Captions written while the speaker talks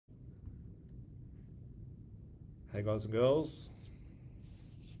Hey guys and girls,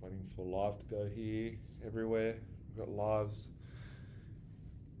 just waiting for live to go here, everywhere. We've got lives.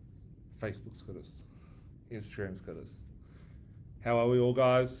 Facebook's got us, Instagram's got us. How are we all,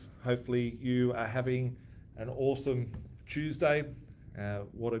 guys? Hopefully you are having an awesome Tuesday.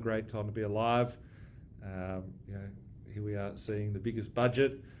 What a great time to be alive. Here we are seeing the biggest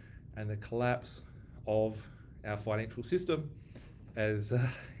budget and the collapse of our financial system as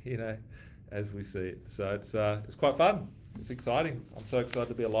as we see it. So it's quite fun. It's exciting. I'm so excited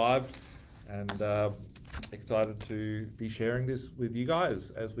to be alive and excited to be sharing this with you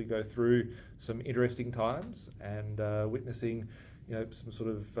guys as we go through some interesting times and witnessing some sort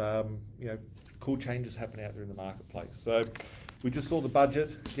of cool changes happening out there in the marketplace. So we just saw the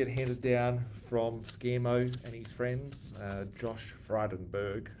budget get handed down from Scamo and his friends, Josh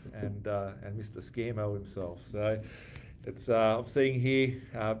Frydenberg and Mr. Scamo himself. So it's I'm seeing here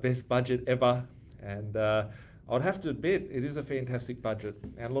best budget ever, and I'd have to admit it is a fantastic budget,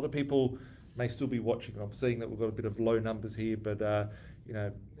 and a lot of people may still be watching. I'm seeing that we've got a bit of low numbers here, but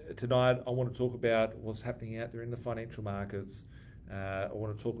tonight I want to talk about what's happening out there in the financial markets. I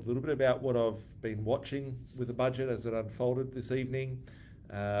want to talk a little bit about what I've been watching with the budget as it unfolded this evening.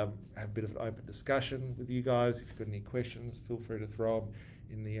 Have a bit of an open discussion with you guys. If you've got any questions, feel free to throw them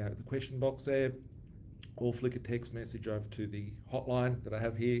in the question box there, or flick a text message over to the hotline that I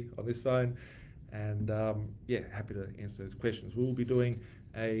have here on this phone, and happy to answer those questions. We'll be doing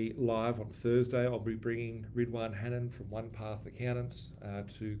a live on Thursday. I'll be bringing Ridwan Hannon from One Path Accountants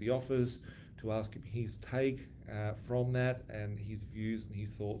to the office to ask him his take from that and his views and his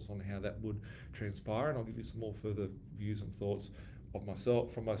thoughts on how that would transpire, and I'll give you some more further views and thoughts of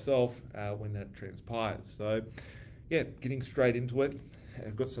myself when that transpires. So getting straight into it.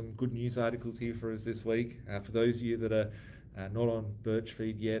 I've got some good news articles here for us this week. For those of you that are not on Birch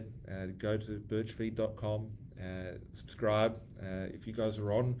feed yet, go to birchfeed.com, subscribe. If you guys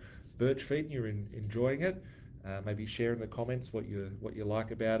are on Birch feed and you're enjoying it, maybe share in the comments what you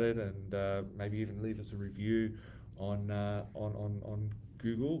like about it, and maybe even leave us a review on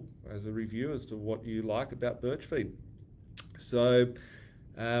Google as a review as to what you like about Birch feed. So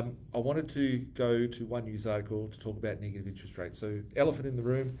I wanted to go to one news article to talk about negative interest rates. So elephant in the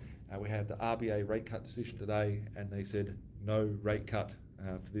room, we had the RBA rate cut decision today, and they said no rate cut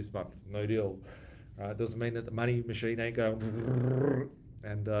for this month, no deal. It doesn't mean that the money machine ain't going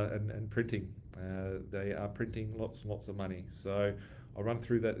and printing. They are printing lots and lots of money. So I'll run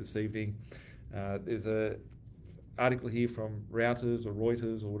through that this evening. There's a article here from Reuters or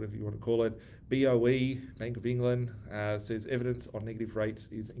Reuters or whatever you want to call it. BOE, Bank of England, says evidence on negative rates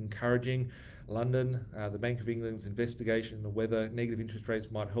is encouraging. London, the Bank of England's investigation into whether negative interest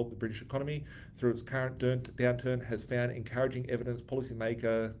rates might help the British economy through its current downturn has found encouraging evidence.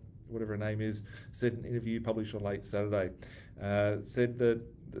 Policymaker, whatever her name is, said in an interview published on late Saturday. Said that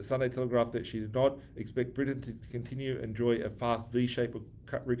the Sunday Telegraph that she did not expect Britain to continue to enjoy a fast V-shaped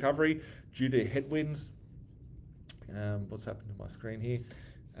recovery due to headwinds. What's happened to my screen here?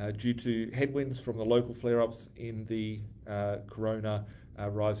 Due to headwinds from the local flare-ups in the corona,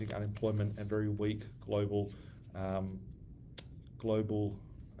 rising unemployment, and very weak global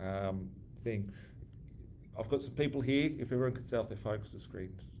thing. I've got some people here. If everyone can stay off their phone because the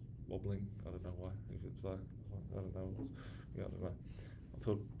screen's wobbling, I don't know why. If it's like, I don't know. I don't know. I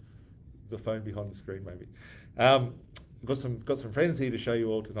thought the phone behind the screen maybe. Got some friends here to show you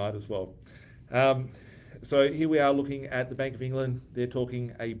all tonight as well. So here we are looking at the Bank of England. They're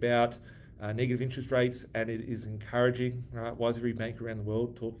talking about negative interest rates, and it is encouraging. Right? Why is every bank around the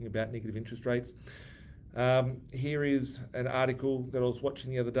world talking about negative interest rates? Here is an article that I was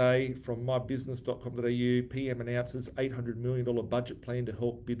watching the other day from mybusiness.com.au. PM announces $800 million budget plan to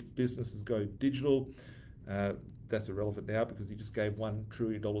help businesses go digital. That's irrelevant now because he just gave $1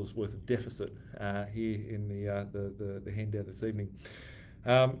 trillion worth of deficit here in the handout this evening.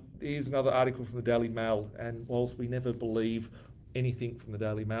 Here's another article from the Daily Mail, and whilst we never believe anything from the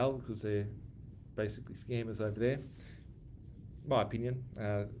Daily Mail because they're basically scammers over there, my opinion,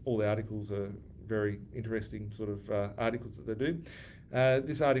 all the articles are very interesting sort of articles that they do.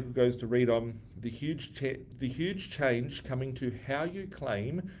 This article goes to read on the huge change coming to how you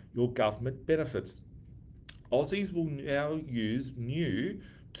claim your government benefits. Aussies will now use new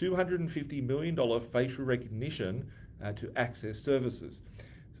 $250 million facial recognition to access services.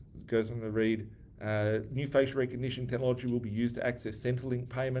 It goes on to read, new facial recognition technology will be used to access Centrelink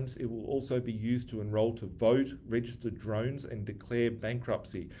payments. It will also be used to enrol to vote, register drones, and declare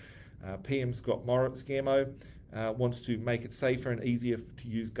bankruptcy. PM Scott Scamo wants to make it safer and easier to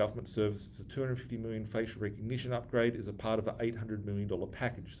use government services. A $250 million facial recognition upgrade is a part of an $800 million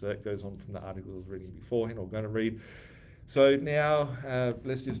package. So that goes on from the article I was reading beforehand, or going to read. So now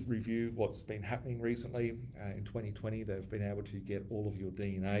let's just review what's been happening recently. In 2020, they've been able to get all of your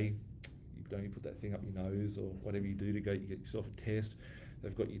DNA. You don't put that thing up your nose or whatever you do to go, you get yourself a test.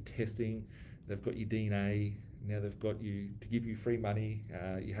 They've got your testing, they've got your DNA. Now they've got you to give you free money.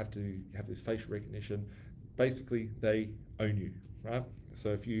 You have to have this facial recognition. Basically, they own you, right? So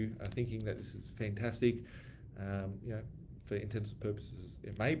if you are thinking that this is fantastic, for intents and purposes,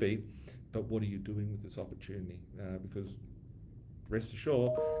 it may be, but what are you doing with this opportunity? Because rest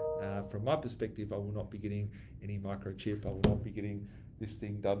assured, from my perspective, I will not be getting any microchip. I will not be getting this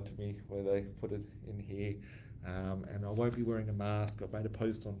thing done to me where they put it in here. And I won't be wearing a mask. I made a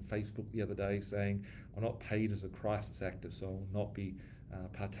post on Facebook the other day saying I'm not paid as a crisis actor, so I will not be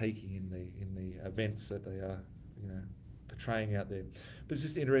partaking in the events that they are, portraying out there. But it's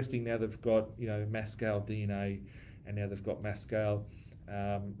just interesting now they've got mass scale DNA, and now they've got mass scale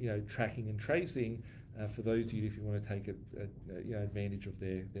tracking and tracing for those of you if you want to take advantage of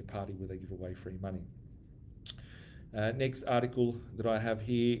their party where they give away free money. Next article that I have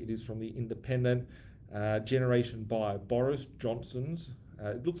here, it is from the Independent. Generation by Boris Johnson's.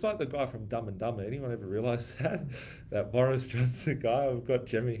 It looks like the guy from Dumb and Dumber. Anyone ever realise that? That Boris Johnson guy? We've got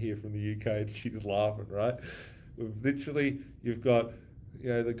Gemma here from the UK and she's laughing, right? You've got,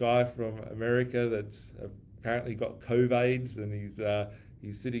 the guy from America that's apparently got COVIDs, and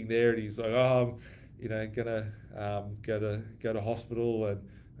he's sitting there and he's like, oh, I'm gonna go to hospital, and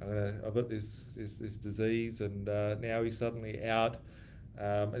I've got this disease, and now he's suddenly out.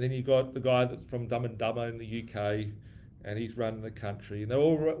 And then you got the guy that's from Dumb and Dumber in the UK, and he's running the country. And they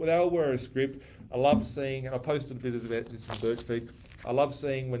all wear a script. I love seeing, and I posted a bit about this in Birch feed. I love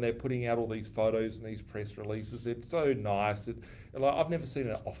seeing when they're putting out all these photos and these press releases. It's so nice. I've never seen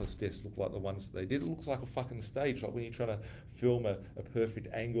an office desk look like the ones they did. It looks like a fucking stage, like when you're trying to film a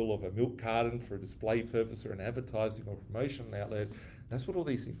perfect angle of a milk carton for a display purpose or an advertising or promotion outlet. That's what all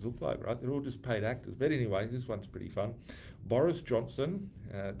these things look like, right? They're all just paid actors. But anyway, this one's pretty fun. Boris Johnson,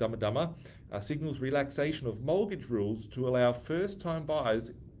 Dumb and Dumber, signals relaxation of mortgage rules to allow first-time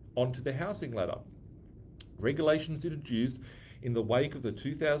buyers onto the housing ladder. Regulations introduced in the wake of the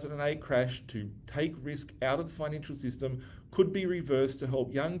 2008 crash to take risk out of the financial system could be reversed to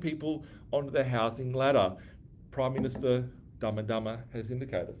help young people onto the housing ladder, Prime Minister Dumb and Dumber has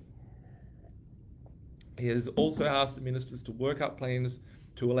indicated. He has also asked the ministers to work up plans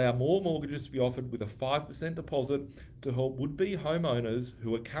to allow more mortgages to be offered with a 5% deposit to help would-be homeowners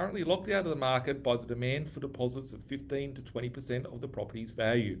who are currently locked out of the market by the demand for deposits of 15 to 20% of the property's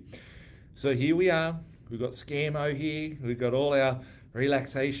value. So here we are. We've got Scammo here. We've got all our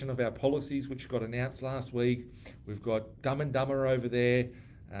relaxation of our policies, which got announced last week. We've got Dumb and Dumber over there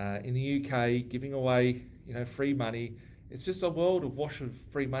in the UK giving away, free money. It's just a world of wash of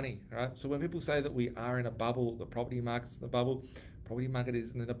free money, right? So when people say that we are in a bubble, the property market's in a bubble, property market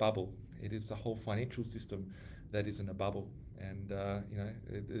isn't in a bubble. It is the whole financial system that is in a bubble. And,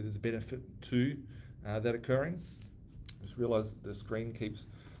 it is a benefit to that occurring. Just realised the screen keeps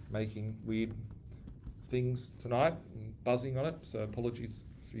making weird things tonight and buzzing on it, so apologies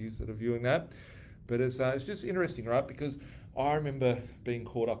for you that are viewing that. But it's just interesting, right? Because I remember being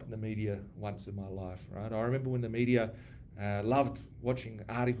caught up in the media once in my life, right? I remember when the media loved watching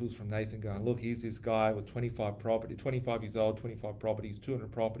articles from Nathan going, look, here's this guy with 25 years old, 25 properties,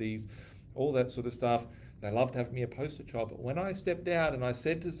 200 properties, all that sort of stuff. They loved having me a poster child. But when I stepped out and I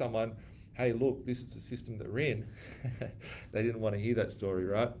said to someone, hey, look, this is the system that we're in, they didn't want to hear that story,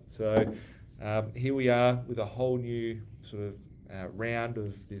 right? So here we are with a whole new sort of round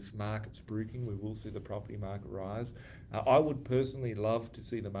of this market spruiking. We will see the property market rise. I would personally love to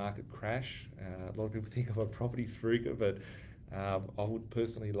see the market crash. A lot of people think I'm a property spruiker, but I would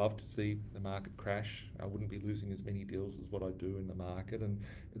personally love to see the market crash. I wouldn't be losing as many deals as what I do in the market, and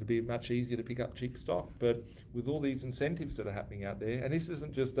it'd be much easier to pick up cheap stock. But with all these incentives that are happening out there, and this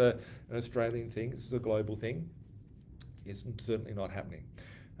isn't just an Australian thing, this is a global thing, it's certainly not happening.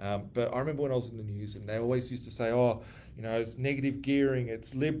 But I remember when I was in the news and they always used to say, oh, it's negative gearing,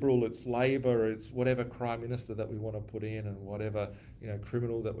 it's Liberal, it's Labor, it's whatever Prime Minister that we want to put in, and whatever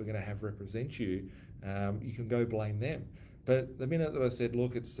criminal that we're going to have represent you, you can go blame them. But the minute that I said,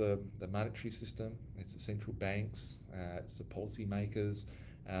 look, it's the monetary system, it's the central banks, it's the policy makers,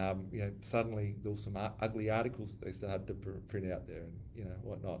 suddenly there were some ugly articles that they started to print out there and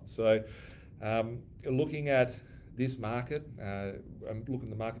whatnot. So looking at this market, I'm looking at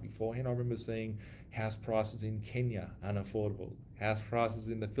the market beforehand, I remember seeing house prices in Kenya unaffordable, house prices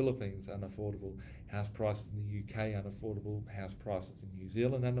in the Philippines unaffordable, house prices in the UK unaffordable, house prices in New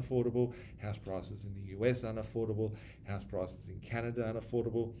Zealand unaffordable, house prices in the US unaffordable, house prices in Canada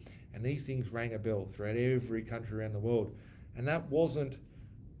unaffordable, and these things rang a bell throughout every country around the world. And that wasn't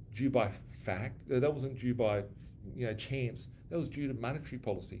due by fact, that wasn't due by chance, that was due to monetary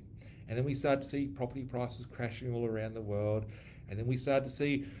policy. And then we started to see property prices crashing all around the world, and then we started to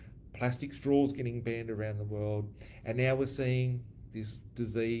see plastic straws getting banned around the world, and now we're seeing this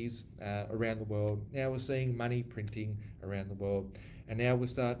disease around the world. Now we're seeing money printing around the world, and now we're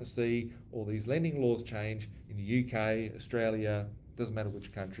starting to see all these lending laws change in the UK, Australia, doesn't matter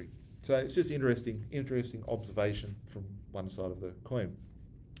which country. So it's just interesting observation from one side of the coin.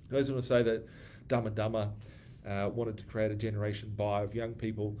 I also want to say that Dumb and Dumber wanted to create a generation buy of young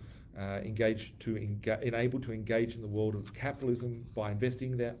people enabled to engage in the world of capitalism by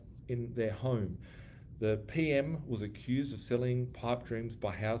investing in their home. The PM was accused of selling pipe dreams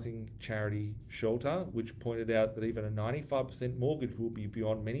by housing charity Shelter, which pointed out that even a 95% mortgage will be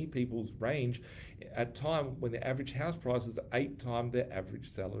beyond many people's range at a time when the average house price is 8 times their average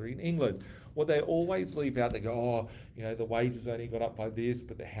salary in England. What they always leave out, they go, the wages only got up by this,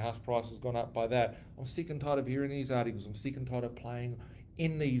 but the house price has gone up by that. I'm sick and tired of hearing these articles. I'm sick and tired of playing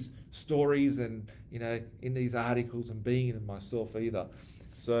in these stories and, in these articles and being in them myself either.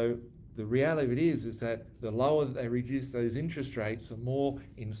 So the reality of it is that the lower that they reduce those interest rates, the more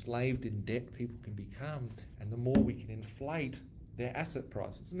enslaved in debt people can become, and the more we can inflate their asset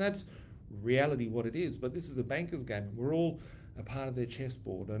prices. And that's reality what it is. But this is a banker's game. We're all a part of their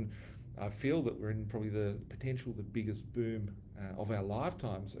chessboard, and I feel that we're in probably the biggest boom of our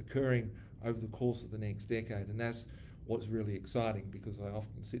lifetimes occurring over the course of the next decade. And that's what's really exciting, because I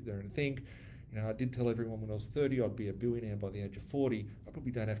often sit there and think, I did tell everyone when I was 30 I'd be a billionaire by the age of 40. I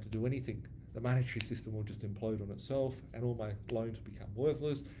probably don't have to do anything. The monetary system will just implode on itself, and all my loans become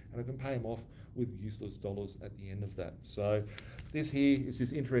worthless, and I can pay them off with useless dollars at the end of that. So this here is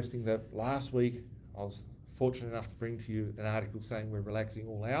just interesting that last week I was fortunate enough to bring to you an article saying we're relaxing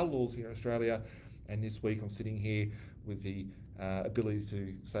all our laws here in Australia, and this week I'm sitting here with the ability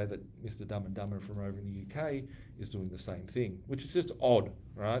to say that Mr. Dumb and Dumber from over in the UK is doing the same thing, which is just odd,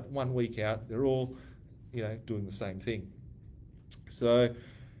 right? 1 week out, they're all, doing the same thing. So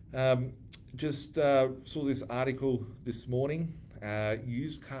just saw this article this morning.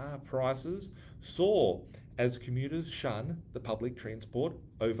 Used car prices soar as commuters shun the public transport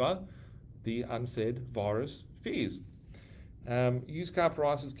over the unsaid virus fears. Used car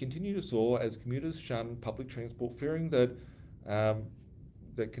prices continue to soar as commuters shun public transport, fearing that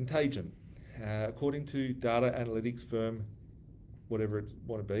contagion. According to data analytics firm, whatever it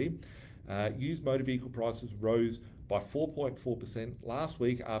want to be, used motor vehicle prices rose by 4.4% last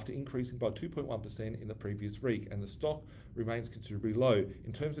week after increasing by 2.1% in the previous week, and the stock remains considerably low.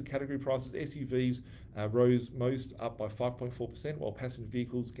 In terms of category prices, SUVs rose most, up by 5.4%, while passenger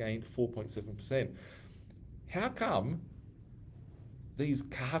vehicles gained 4.7%. How come these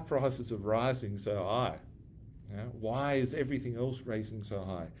car prices are rising so high? Why is everything else raising so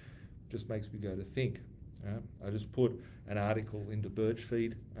high? Just makes me go to think. I just put an article into Birch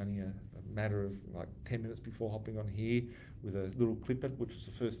feed only a matter of like 10 minutes before hopping on here with a little clip, which was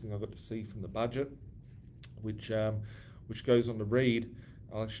the first thing I got to see from the budget, which goes on to read.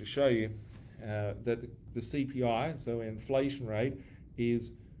 I'll actually show you that the CPI, so our inflation rate,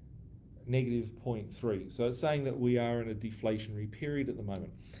 is -0.3. So it's saying that we are in a deflationary period at the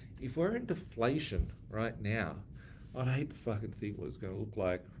moment. If we're in deflation right now, I'd hate to fucking think what it's going to look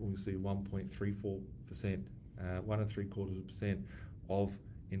like when we see 1.34%, 1.75% of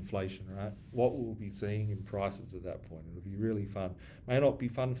inflation, right? What we'll be seeing in prices at that point. It'll be really fun. May not be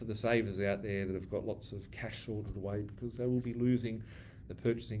fun for the savers out there that have got lots of cash sorted away, because they will be losing the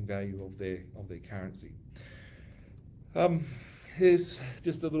purchasing value of their currency. Here's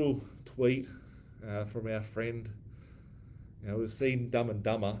just a little tweet from our friend. We've seen Dumb and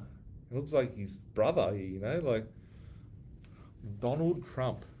Dumber. It looks like his brother, like Donald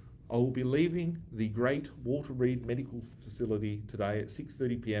Trump. I will be leaving the great Walter Reed Medical Facility today at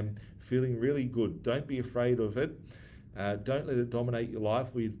 6:30 p.m. feeling really good. Don't be afraid of it. Don't let it dominate your life.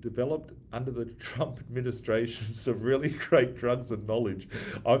 We've developed under the Trump administration some really great drugs and knowledge.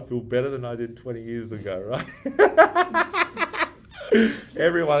 I feel better than I did 20 years ago, right?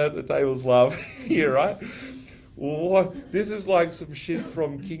 Everyone at the table's laughing here, right? Well, this is like some shit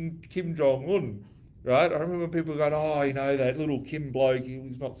from Kim Jong-un, right? I remember people going, that little Kim bloke,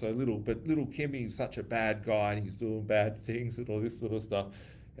 he's not so little, but little Kim, he's such a bad guy and he's doing bad things and all this sort of stuff.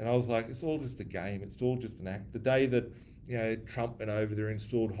 And I was like, it's all just a game. It's all just an act. The day that Trump went over there,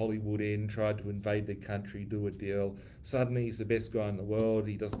 installed Hollywood in, tried to invade their country, do a deal. Suddenly he's the best guy in the world.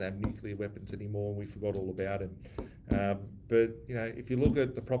 He doesn't have nuclear weapons anymore, and we forgot all about him. But if you look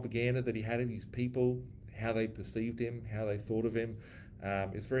at the propaganda that he had of his people, how they perceived him, how they thought of him,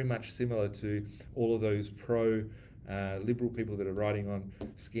 it's very much similar to all of those liberal people that are writing on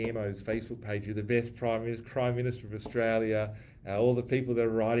Scamo's Facebook page. You're the best Prime Minister of Australia. All the people that are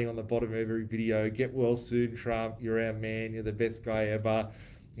writing on the bottom of every video, get well soon, Trump, you're our man, you're the best guy ever.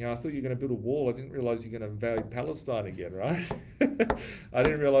 I thought you were going to build a wall. I didn't realise you're going to invade Palestine again, right? I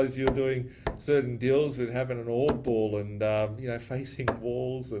didn't realise you were doing certain deals with having an orb ball and, facing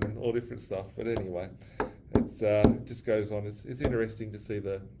walls and all different stuff. But anyway, it just goes on. It's interesting to see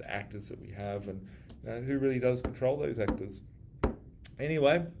the actors that we have and who really does control those actors.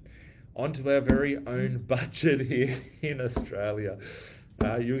 Anyway, on to our very own budget here in Australia.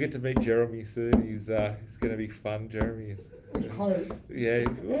 You'll get to meet Jeremy soon. He's going to be fun, Jeremy. We hope. Yeah,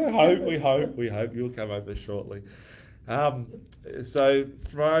 we hope you'll come over shortly. So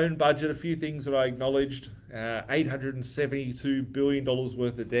for our own budget, a few things that I acknowledged. $872 billion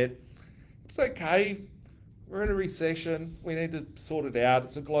worth of debt. It's okay. We're in a recession. We need to sort it out.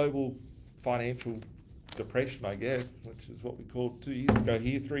 It's a global financial depression, I guess, which is what we called 2 years ago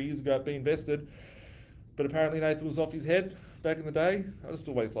here, 3 years ago at B.Invested. But apparently Nathan was off his head back in the day. I just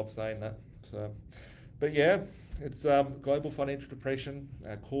always love saying that. But yeah, it's global financial depression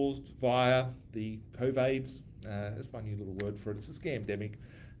caused via the COVIDs. That's my new little word for it. It's a scamdemic.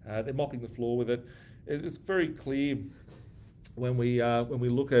 They're mopping the floor with it. It's very clear when we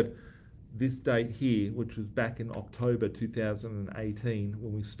look at this date here, which was back in October 2018,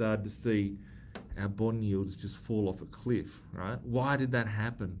 when we started to see our bond yields just fall off a cliff, right? Why did that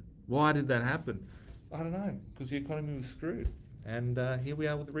happen? I don't know, because the economy was screwed. And here we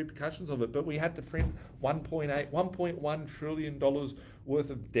are with the repercussions of it. But we had to print $1.1 trillion worth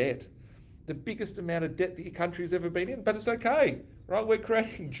of debt. The biggest amount of debt that your country's ever been in. But it's okay, right? We're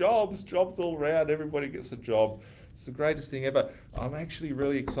creating jobs all around. Everybody gets a job. It's the greatest thing ever. I'm actually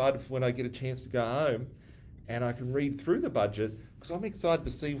really excited for when I get a chance to go home and I can read through the budget, because I'm excited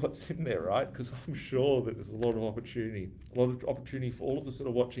to see what's in there, right? Because I'm sure that there's a lot of opportunity for all of us that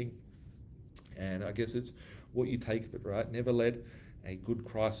are watching. And I guess it's what you take of it, right? Never let a good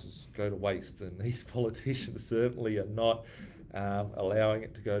crisis go to waste. And these politicians certainly are not allowing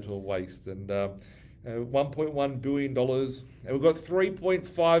it to go to a waste. And $1.1 billion. And we've got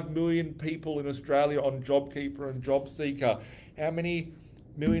 3.5 million people in Australia on JobKeeper and JobSeeker. How many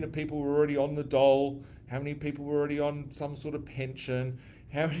million of people were already on the dole? How many people were already on some sort of pension?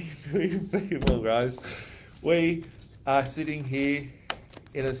 How many million people, guys? We are sitting here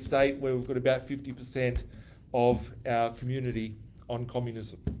in a state where we've got about 50% of our community on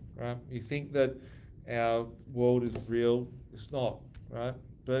communism, right? You think that our world is real, it's not, right?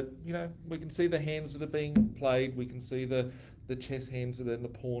 But, we can see the hands that are being played, we can see the chess hands and the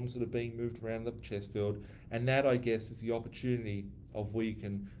pawns that are being moved around the chess field, and that, I guess, is the opportunity of we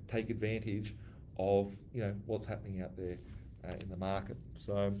can take advantage of, what's happening out there in the market.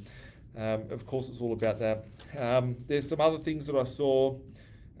 So, of course, it's all about that. There's some other things that I saw.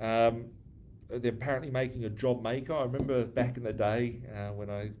 They're apparently making a job maker. I remember back in the day when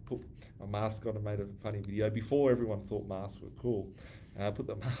I put my mask on and made a funny video, before everyone thought masks were cool. I put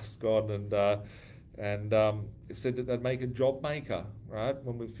the mask on and it said that they'd make a job maker, right?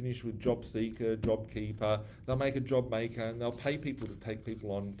 When we finish with job seeker, job keeper, they'll make a job maker and they'll pay people to take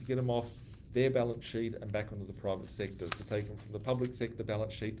people on, to get them off their balance sheet and back onto the private sector, to take them from the public sector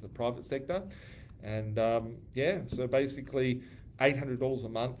balance sheet to the private sector. And so basically $800 a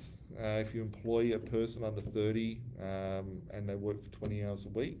month if you employ a person under 30 and they work for 20 hours a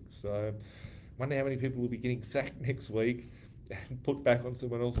week. So I wonder how many people will be getting sacked next week and put back on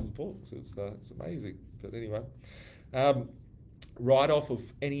someone else's books. It's amazing. But anyway, write-off of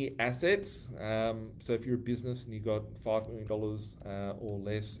any assets. So if you're a business and you've got $5 million or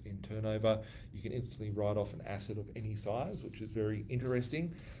less in turnover, you can instantly write off an asset of any size, which is very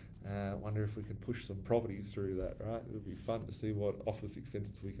interesting. I wonder if we can push some properties through that, right? It would be fun to see what office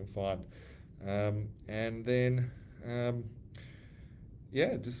expenses we can find. And then,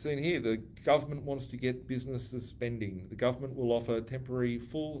 just seeing here, the government wants to get businesses spending. The government will offer temporary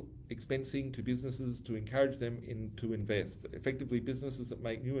full expensing to businesses to encourage them to invest. Effectively, businesses that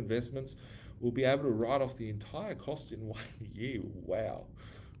make new investments will be able to write off the entire cost in 1 year. Wow.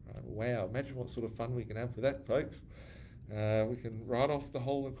 Wow. Imagine what sort of fun we can have with that, folks. We can write off the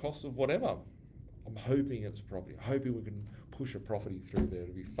whole cost of whatever. I'm hoping it's property. I'm hoping we can push a property through there.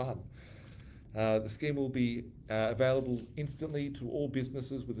 It'll be fun. The scheme will be available instantly to all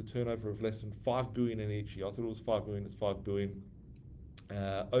businesses with a turnover of less than 5 billion in each year. I thought it was 5 billion, it's 5 billion.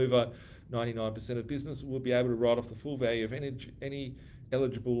 Over 99% of businesses will be able to write off the full value of any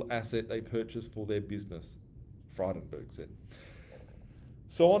eligible asset they purchase for their business, Frydenberg said.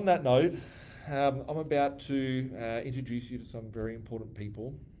 So on that note, I'm about to introduce you to some very important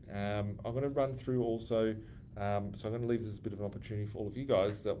people. I'm going to run through also, so I'm going to leave this as a bit of an opportunity for all of you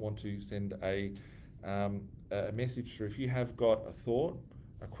guys that want to send a message through. If you have got a thought,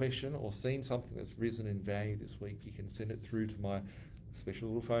 a question, or seen something that's risen in value this week, you can send it through to my special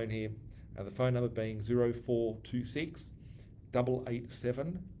little phone here. The phone number being 0426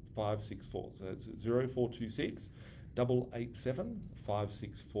 887 564. So it's 0426 887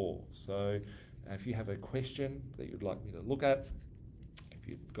 564. So if you have a question that you'd like me to look at, if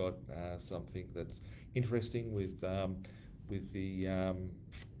you've got something that's interesting with the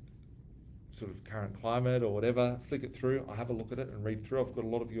sort of current climate or whatever, flick it through. I'll have a look at it and read through. I've got a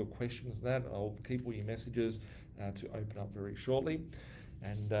lot of your questions and that. I'll keep all your messages to open up very shortly.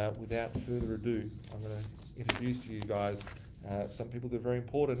 And without further ado, I'm going to introduce to you guys some people that are very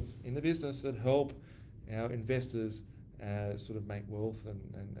important in the business that help our investors sort of make wealth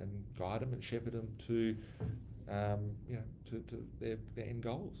and guide them and shepherd them to to their end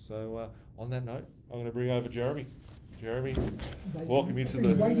goals. So on that note, I'm going to bring over Jeremy. Jeremy, welcome you to the...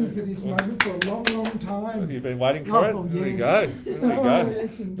 I've been waiting for this moment for a long, long time. You've been waiting for it? Yes. There we go. There we go. Oh,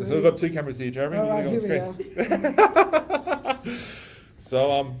 yes, So indeed. we've got two cameras here, Jeremy. All right, on the here screen.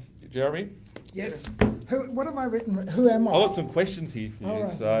 So, Jeremy? Yes. What have I written? Who am I? I've got some questions here for you. All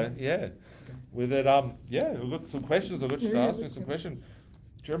right. So, yeah. With it, yeah, we've got some questions. I've got you to ask me some questions.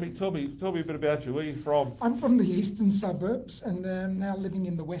 Jeremy, tell me a bit about you. Where are you from? I'm from the eastern suburbs and now living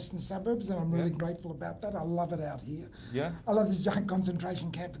in the western suburbs, and I'm really grateful about that. I love it out here. Yeah. I love this giant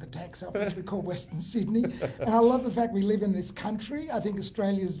concentration camp for the tax office we call Western Sydney. And I love the fact we live in this country. I think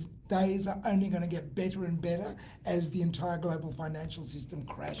Australia's days are only going to get better and better as the entire global financial system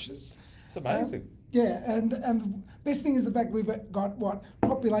crashes. It's amazing. Yeah, and the best thing is the fact we've got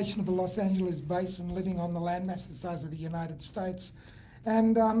population of the Los Angeles basin living on the landmass the size of the United States.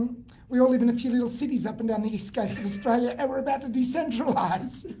 And we all live in a few little cities up and down the east coast of Australia, and we're about to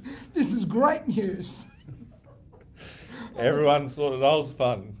decentralise. This is great news. Everyone thought that was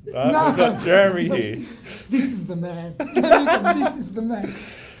fun. Right? No. We've got Jeremy here. This is the man. This is the man.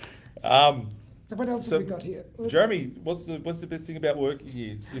 So what else have we got here? Jeremy, what's the best thing about working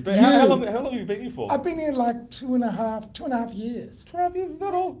here? How long have you been here for? I've been here like two and a half years. 2.5 years, is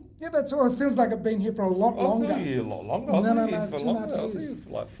that all? Yeah, that's all. It feels like I've been here for a lot longer. I thought you were here a lot longer. No, I thought you were here for 2.5 longer. I thought years. you were for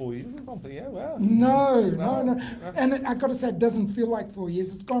like 4 years or something. Yeah, wow. No. And I got to say, it doesn't feel like 4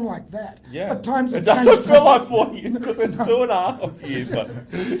 years. It's gone like that. Yeah. But times have It changed. doesn't feel like 4 years because it's 2.5 years. But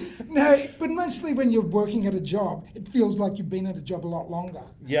No, but mostly when you're working at a job, it feels like you've been at a job a lot longer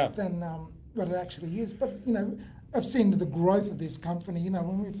yeah. than what it actually is. But, I've seen the growth of this company.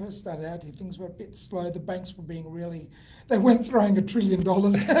 When we first started out here, things were a bit slow. The banks were being they weren't throwing $1 trillion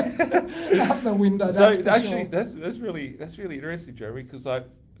out the window. So that's actually, sure. that's really interesting, Jeremy, because like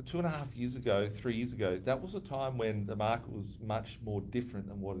 2.5 years ago, 3 years ago, that was a time when the market was much more different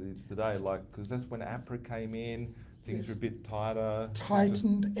than what it is today. Like, because that's when APRA came in, things were a bit tighter.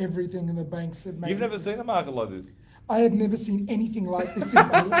 Tightened everything in the banks. That made You've never seen a market like this? I have never seen anything like this in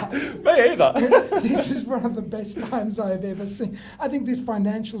my life. Me either. This is one of the best times I have ever seen. I think this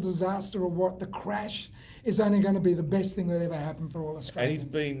financial disaster or the crash is only going to be the best thing that ever happened for all Australians.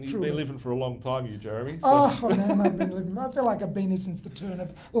 And he's been living for a long time, you, Jeremy. So. Oh man, I've been living. I feel like I've been here since the turn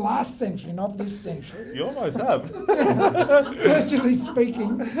of last century, not this century. You almost have. Virtually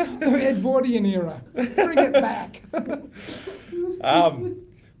speaking, the Edwardian era. Bring it back.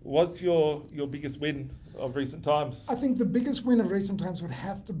 What's your biggest win of recent times? I think the biggest win of recent times would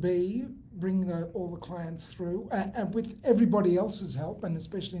have to be bringing all the clients through, and with everybody else's help, and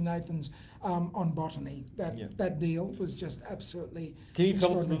especially Nathan's on Botany. That deal was just absolutely. Can you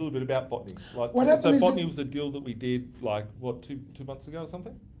tell us a little bit about Botany? Like, what happened is Botany was a deal that we did, like, what, two months ago or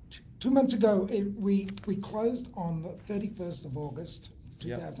something? 2 months ago, we closed on the 31st of August.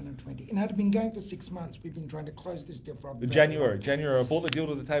 2020. And it had been going for 6 months. We've been trying to close this deal for January. I brought the deal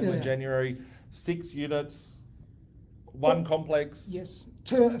to the table in January. 6 units, one complex. Yes,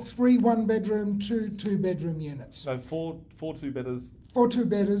 3 1-bedroom, 2 2-bedroom units. No, four 2-bedders. 4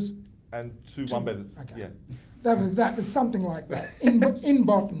 2-bedders. And 2 1-bedders. Okay. Yeah. That was something like that in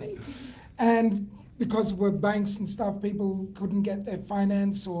Botany. And because we're banks and stuff, people couldn't get their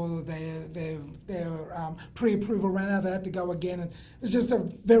finance or their pre-approval ran out. They had to go again, and it was just a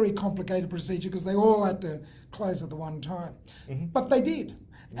very complicated procedure because they all had to close at the one time. Mm-hmm. But they did,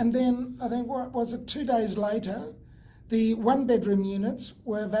 And then I think, what was it, 2 days later, the one-bedroom units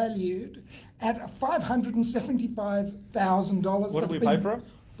were valued at $575,000. What did we pay for them?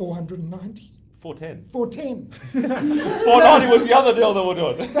 $490. 410. 410. 490 was the other deal that we're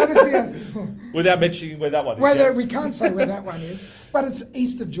doing. That was the other. Without mentioning where that one is. Well, yeah. we can't say where that one is, but it's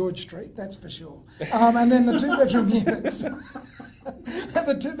east of George Street, that's for sure. And then the two-bedroom units.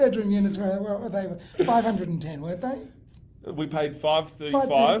 The two-bedroom units were they were 510, weren't they? We paid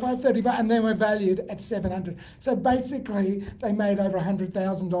 535. 535, and they were valued at 700. So basically, they made over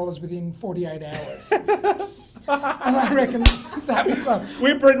 $100,000 within 48 hours. And I reckon that was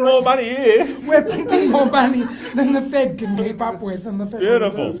We print more money here. we're printing more money than the Fed can keep up with, and the Federal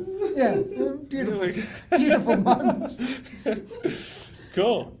Beautiful. Reserve. Yeah, beautiful, beautiful moments.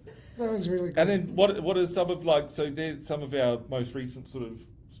 Cool. That was really good. And then what are some of there's some of our most recent sort of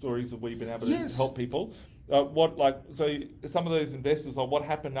stories that we've been able to Yes. help people. Some of those investors, like what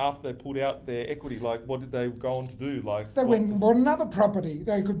happened after they pulled out their equity? Like what did they go on to do? Like They went and bought another property.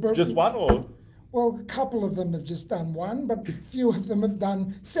 They could just one or? Well, a couple of them have just done one, but a few of them have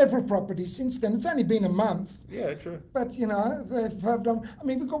done several properties since then. It's only been a month. Yeah, true. But, they've done... I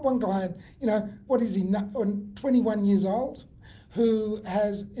mean, we've got one client, what is he, 21 years old, who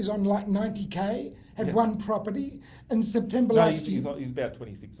is on like 90K, had one property, in September last year... He's about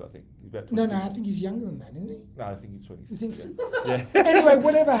 26, I think. He's about 26. No, I think he's younger than that, isn't he? No, I think he's 26. You think so? Yeah. Anyway,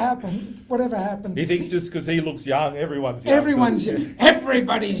 whatever happened... He thinks just because he looks young, everyone's young. Everyone's young.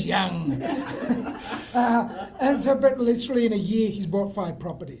 Everybody's young. But literally in a year, he's bought 5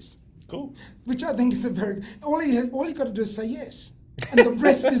 properties. Cool. Which I think is a very... All you got to do is say yes. And the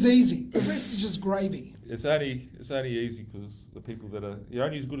rest is easy. The rest is just gravy. It's only easy because the people that are... You're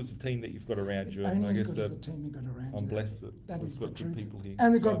only as good as the team that you've got around you. Only and I as guess good as the team you've got around you. I'm blessed that is we've got the good truth. people here.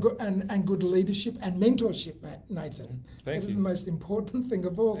 And we've got good, and good leadership and mentorship, Nathan. Thank That is you. the most important thing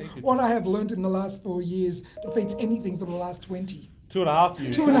of all. Thank you. What I have learned in the last 4 years defeats anything for the last 20. 2.5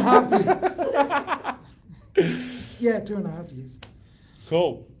 years. 2.5 years. Yeah, 2.5 years.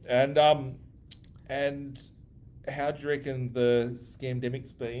 Cool. And how do you reckon the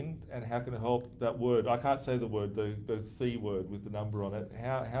scamdemic's been, and how can it help that word? I can't say the word, the C word with the number on it.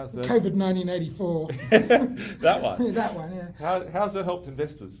 How's that? COVID 1984. That one. That one, yeah. How's that helped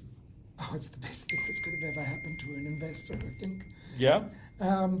investors? Oh, it's the best thing that's could have ever happened to an investor, I think. Yeah.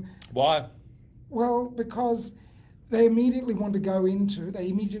 Why? Well, because they immediately want to go into,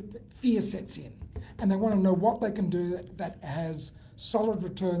 fear sets in, and they want to know what they can do that has solid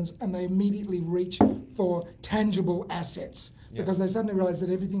returns, and they immediately reach for tangible assets because they suddenly realize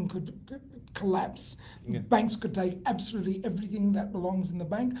that everything could collapse. Banks could take absolutely everything that belongs in the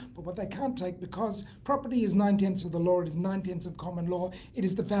bank, but what they can't take, because property is 9/10 of the law, it is 9/10 of common law, it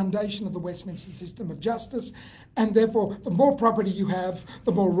is the foundation of the Westminster system of justice, and therefore the more property you have,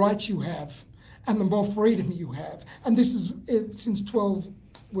 the more rights you have, and the more freedom you have. And this is since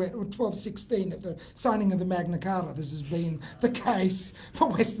 1216, at the signing of the Magna Carta, this has been the case for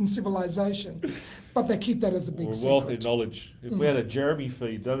Western civilization. But they keep that as a big secret. Wealth in knowledge. If we had a Jeremy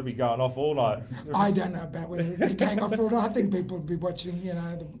feed, that'd be going off all night. I don't know about whether it'd be going off all night. I think people would be watching,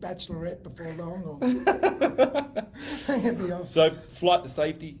 The Bachelorette before long. Or it'd be awesome. So, flight to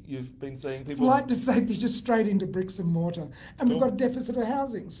safety, you've been seeing people... Flight to safety is just straight into bricks and mortar. And we've got a deficit of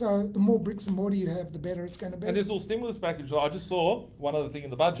housing. So the more bricks and mortar you have, the better it's going to be. And there's all stimulus package. I just saw one other thing in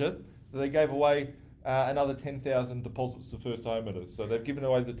the budget that they gave away another 10,000 deposits to first homeowners. So they've given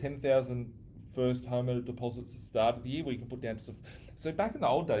away the 10,000 first homeowner deposits at the start of the year. We can put down stuff. So back in the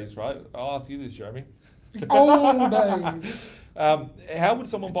old days, right? I'll ask you this, Jeremy. The old days. How would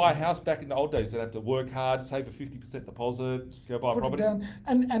someone buy a house back in the old days? They'd have to work hard, save a 50% deposit, go buy a Put property. it down,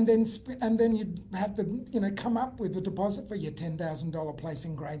 and then you'd have to come up with a deposit for your $10,000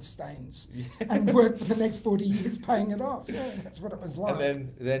 placing grade stains, and work for the next 40 years paying it off. Yeah, that's what it was like.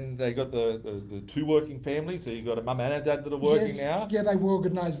 And then they got the two working families. So you got a mum and a dad that are working now. Yeah, they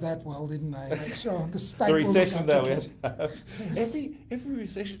organised that well, didn't they? Make sure the state. The recession will that we look had to have. Every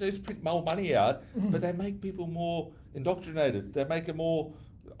recession, they just print more money out, but they make people more indoctrinated. They make it more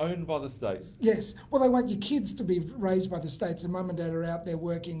owned by the states. Yes. Well, they want your kids to be raised by the states, and mum and dad are out there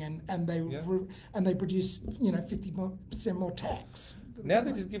working, and they produce 50% more tax. Now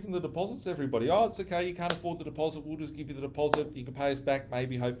they're just giving the deposits to everybody. Oh, it's okay, you can't afford the deposit, we'll just give you the deposit, you can pay us back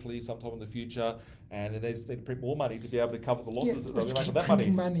maybe, hopefully, sometime in the future, and then they just need to print more money to be able to cover the losses that they'll be let's making keep that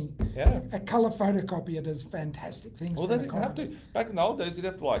money. printing money. Yeah. A colour photocopier does fantastic things. Well, for they an didn't have to. economy. Back in the old days, you'd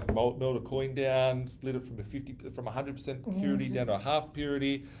have to like melt a coin down, split it from 100% purity down to a half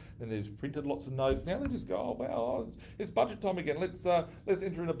purity. Then they just printed lots of notes. Now they just go, oh wow, it's budget time again. Let's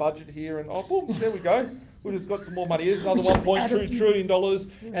enter in a budget here, and oh boom, there we go. We just got some more money. Here's another $1.2 trillion,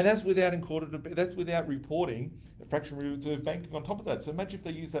 and that's without that's without reporting a fractional reserve banking on top of that. So imagine if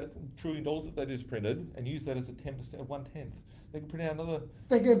they use that $1 trillion that they just printed and use that as a 10%, 1/10. They can print out another.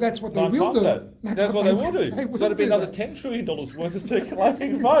 That's what they 9 will times do. that. That's what they will do. They will So it'd be do another that. $10 trillion worth of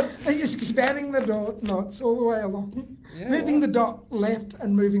circulating funds. They just keep adding the knots all the way along, Yeah, moving right. the dot left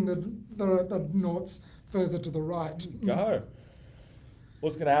and moving the knots further to the right. Go.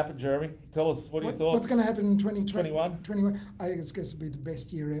 What's going to happen, Jeremy? Tell us. What are your thoughts? What's going to happen in 2020? 21? I think it's going to be the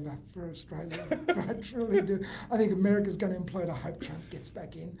best year ever for Australia. I truly do. I think America's going to implode. I hope Trump gets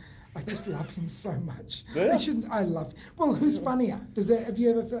back in. I just love him so much. Yeah. I love him. Well, who's funnier? Have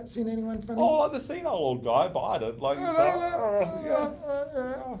you ever seen anyone funny? Oh, like the senile old guy, Biden. Like,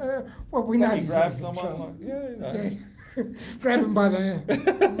 well, we know like he he's grabs not in someone. control. Like, yeah, you know. Yeah. Grab him by the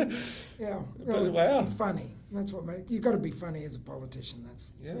hand. Yeah. But, wow. It's funny. That's what you've got to be funny as a politician.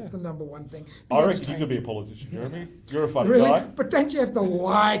 That's the number one thing. Be I reckon you could be a entertaining. politician, Jeremy. You're a funny Really? guy. But don't you have to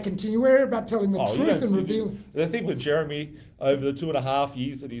lie? Continue. We're about telling the Oh, you truth don't- and you revealing. do. The thing with Jeremy over the 2.5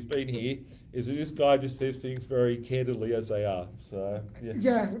 years that he's been here is that this guy just says things very candidly as they are. So yeah.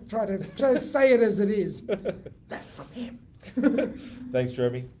 Yeah, try to say it as it is. That's from him. Thanks,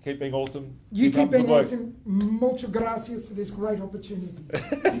 Jeremy. Keep being awesome. You up keep the being work. awesome. Muchas gracias for this great opportunity.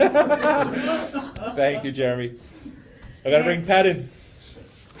 Thank you, Jeremy. I got to bring Pat in.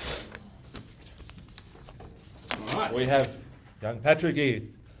 All right. We have young Patrick here.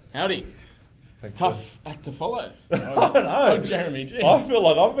 Howdy. Thanks Tough act to follow. I don't know. Oh, Jeremy, jeez. I feel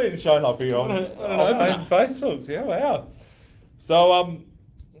like I've been shown up here on What an opener. Facebook. Yeah, wow. So,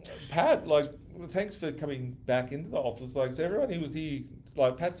 Pat, like, thanks for coming back into the office. Like, so everyone who was here,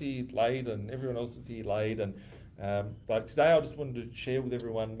 like, Pat's here late, and everyone else is here late, and like today, I just wanted to share with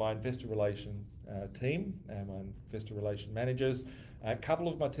everyone my investor relation team and my investor relation managers. A couple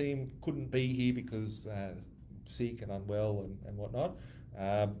of my team couldn't be here because sick and unwell and whatnot.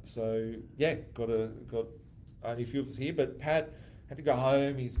 So yeah, got only a few of us here, but Pat had to go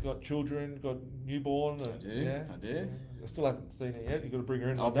home. He's got children, got newborn. I do. I still haven't seen her yet. You've got to bring her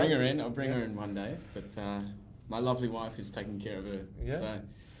in. I'll one bring day. her in. I'll bring her in one day. But my lovely wife is taking care of her. Yeah. So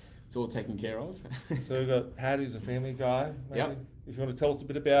it's all taken care of. So we've got Pat, who's a family guy. Maybe. Yep. If you want to tell us a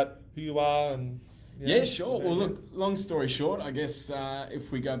bit about who you are and. Yeah, sure. Well, look, long story short, I guess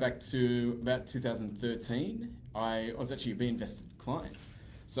if we go back to about 2013, I was actually a B.Invested client.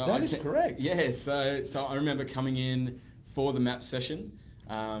 So That is correct. Yeah, so I remember coming in for the map session.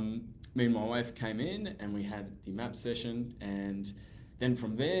 Me and my wife came in and we had the map session, and then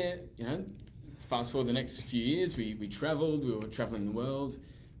from there, fast forward the next few years, we travelled. We were travelling the world,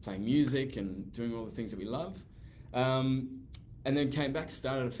 playing music and doing all the things that we love. And then came back,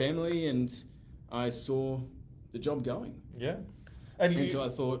 started a family, and I saw the job going. Yeah. And so I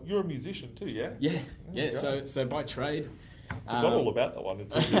thought, you're a musician too, yeah? Yeah. So by trade, Forgot all about that one.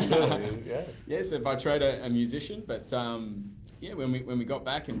 Yeah. Yeah, so by trade a musician, but yeah, when we got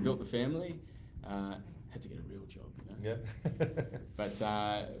back and built the family, had to get a real job, Yeah.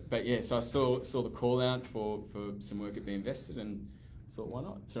 But yeah, so I saw the call out for some work at B.Invested and thought, why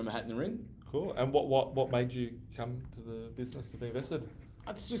not throw my hat in the ring? Cool. And what made you come to the business to be invested?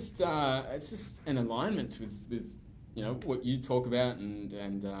 It's just an alignment with what you talk about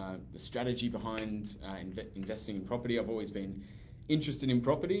and the strategy behind investing in property. I've always been interested in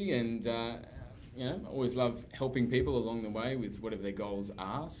property, and I always love helping people along the way with whatever their goals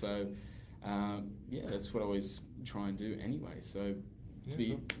are. So yeah, that's what I always try and do anyway. So to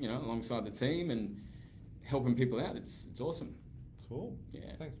be alongside the team and helping people out, it's awesome. Cool.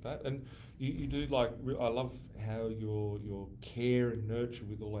 Yeah. Thanks, Pat. And you do I love how your care and nurture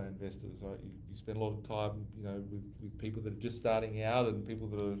with all our investors. Right? You spend a lot of time, with people that are just starting out and people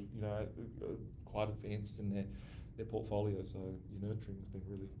that are, quite advanced in their portfolio. So your nurturing has been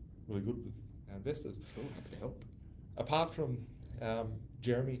really, really good with our investors. Cool. Happy to help. Apart from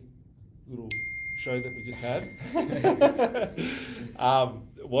Jeremy, little show that we just had,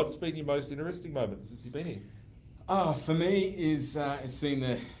 what's been your most interesting moment since you've been here? For me is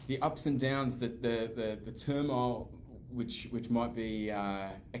seeing the ups and downs, the turmoil which might be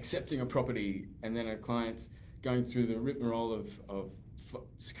accepting a property, and then a client going through the rigmarole of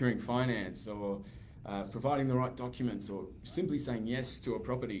securing finance or providing the right documents, or simply saying yes to a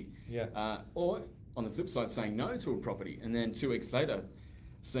property. Yeah. Or on the flip side, saying no to a property, and then 2 weeks later,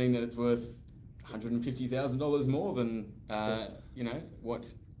 seeing that it's worth $150,000 more than you know,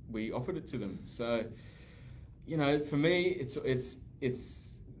 what we offered it to them. So, you know, for me, it's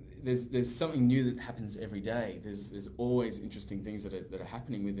there's something new that happens every day. There's always interesting things that are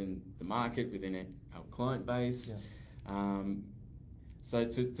happening within the market, within our client base. Yeah. So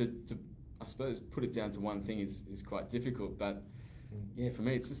to I suppose put it down to one thing is quite difficult, but yeah, for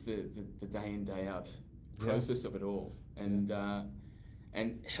me it's just the day in, day out process of it all, and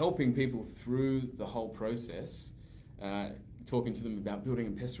helping people through the whole process, talking to them about building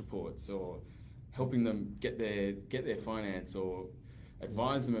and pest reports, or helping them get their finance, or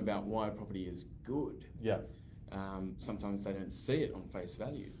advise them about why a property is good. Yeah. Sometimes they don't see it on face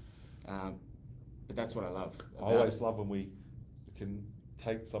value, but that's what I love. I always love when we can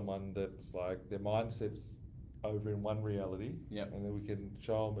take someone that's like their mindset's over in one reality, and then we can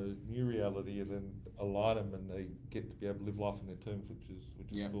show them a new reality, and then align them, and they get to be able to live life on their terms, which is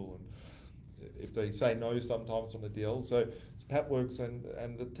cool. And if they say no sometimes on the deal, so it's Pat Works and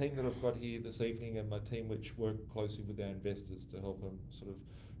the team that I've got here this evening, and my team which work closely with our investors to help them sort of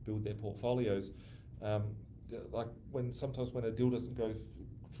build their portfolios. Like sometimes when a deal doesn't go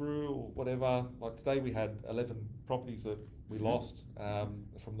through or whatever, like today we had 11 properties that we lost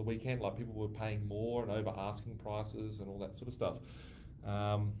from the weekend. Like people were paying more and over asking prices and all that sort of stuff.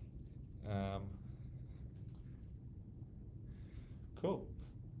 Cool.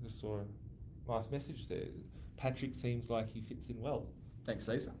 Just saw a nice message there. Patrick seems like he fits in well. Thanks,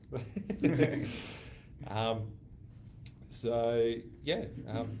 Lisa. So yeah,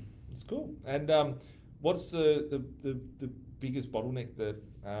 it's cool. And what's the biggest bottleneck that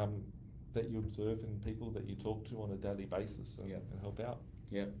you observe in people that you talk to on a daily basis and help out?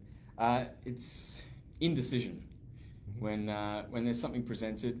 Yeah, it's indecision. Mm-hmm. When there's something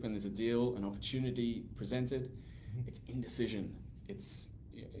presented, when there's a deal, an opportunity presented, it's indecision. It's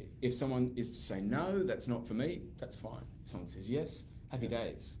if someone is to say no, that's not for me, that's fine. If someone says yes, happy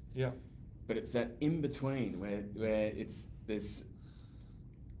days. Yeah. But it's that in between where there's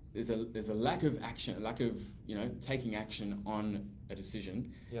a lack of action, a lack of taking action on a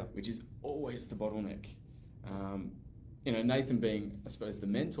decision, which is always the bottleneck. Nathan being, I suppose, the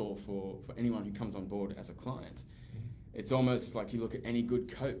mentor for anyone who comes on board as a client. It's almost like you look at any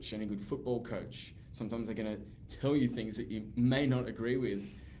good coach, any good football coach. Sometimes they're going to tell you things that you may not agree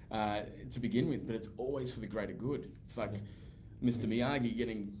with to begin with, but it's always for the greater good. It's like Mr. Miyagi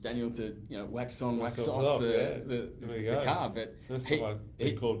getting Daniel to wax on, wax off the car. But first time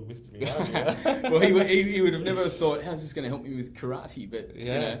he called Mr. Miyagi. Well, he would have never thought, how's this going to help me with karate? But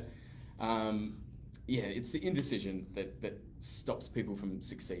it's the indecision that stops people from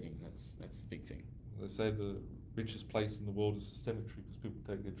succeeding. That's the big thing. They say the richest place in the world is the cemetery because people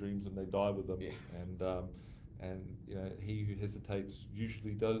take their dreams and they die with them. Yeah. And he who hesitates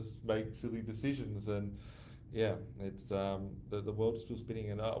usually does make silly decisions. And it's the world's still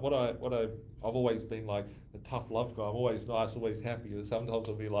spinning. And I've always been like a tough love guy. I'm always nice, always happy. And sometimes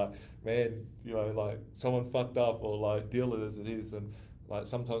I'll be like, man, like someone fucked up, or like deal it as it is. And like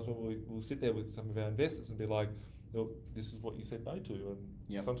sometimes when we'll sit there with some of our investors and be like, look, this is what you said no to, and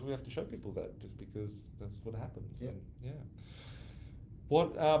sometimes we have to show people that just because that's what happens. And,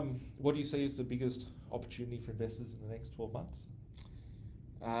 what do you see as the biggest opportunity for investors in the next 12 months?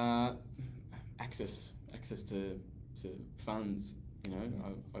 Access to funds.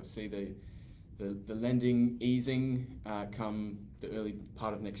 I see the lending easing come the early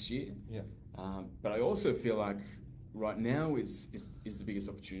part of next year. But I also feel like right now is the biggest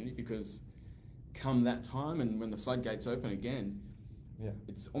opportunity, because come that time and when the floodgates open again,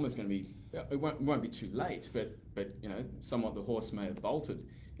 it's almost going to be, it won't be too late, but somewhat the horse may have bolted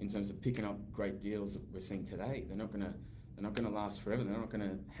in terms of picking up great deals that we're seeing today. They're not going to last forever. They're not going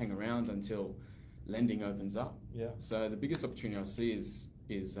to hang around until lending opens up. So the biggest opportunity I see is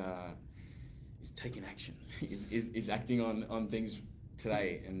taking action, is acting on things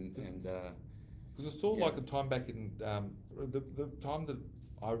today, and because it's sort of like the time back in the time that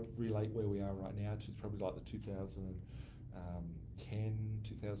I relate where we are right now to is probably like the 2010,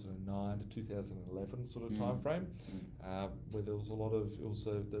 2009 to 2011 sort of time frame, where there was a lot of, it was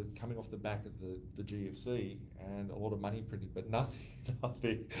the coming off the back of the GFC and a lot of money printing, but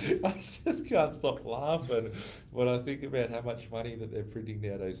nothing. I just can't stop laughing when I think about how much money that they're printing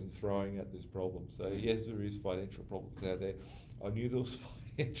nowadays and throwing at this problem. So yes, there is financial problems out there. I knew there was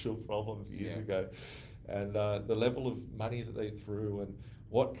financial problems years ago, and the level of money that they threw and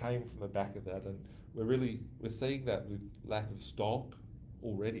what came from the back of that, and we're seeing that with lack of stock,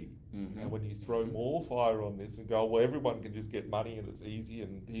 already. Mm-hmm. And when you throw more fire on this and go, well, everyone can just get money and it's easy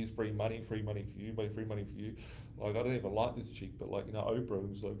and here's free money for you, free money for you. Like, I don't even like this chick, but like, you know, Oprah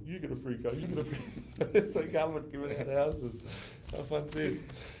was like, you get a free car, you get a free It's the government giving out houses. How fun's this?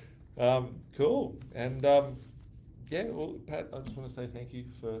 Cool. And yeah, well, Pat, I just want to say thank you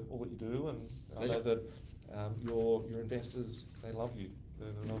for all that you do, and Pleasure. I know that your investors, they love you.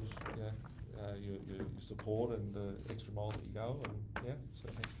 They love your support and the extra mile that you go, and yeah, so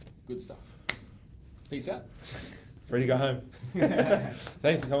thanks. Good stuff. Peace out. Free to go home.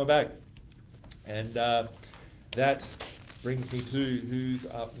 Thanks for coming back. And that brings me to who's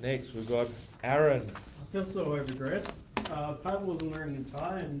up next. We've got Aaron. I feel so overdressed. Pat wasn't wearing a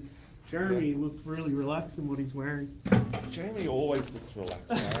tie, and Jeremy looked really relaxed in what he's wearing. Jeremy always looks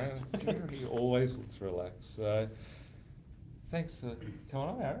relaxed, Aaron. Jeremy always looks relaxed. So, thanks for coming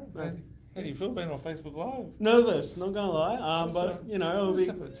on, Aaron. How do you feel being on Facebook Live? Nervous, not gonna lie. But you know, it'll be,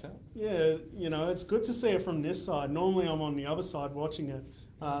 Let's have a chat. yeah, you know, it's good to see it from this side. Normally, I'm on the other side watching it,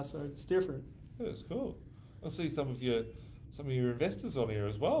 so it's different. Yeah, it's cool. I see some of your investors on here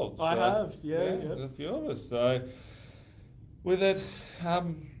as well. I So, have, yeah. There's a few of us. So, with it,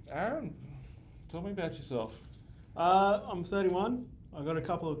 Aaron, tell me about yourself. I'm 31. I've got a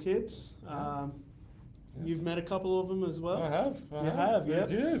couple of kids. You've met a couple of them as well. I have. You have, Very yep.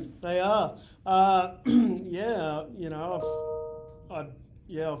 good. They are. Yeah, you know,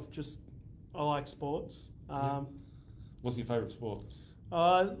 I like sports. What's your favourite sport?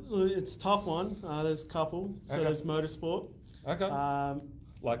 It's a tough one. There's a couple. So Okay. there's motorsport. Okay.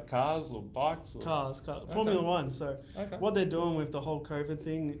 Like cars or bikes? Or? Cars. Okay. Formula One. So Okay. what they're doing with the whole COVID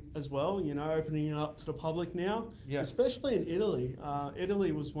thing as well, you know, opening it up to the public now, Yeah. especially in Italy.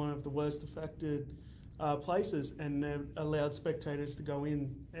 Italy was one of the worst affected places, and they allowed spectators to go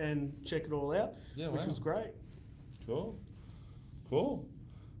in and check it all out, Yeah, which wow. was great. Cool.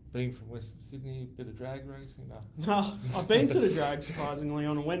 Being from Western Sydney, bit of drag racing? No. No, I've been to the drag surprisingly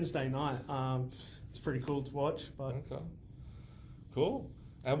on a Wednesday night. It's pretty cool to watch. But Okay. Cool.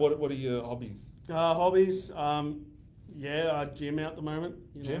 And what are your hobbies? hobbies, I gym out the moment.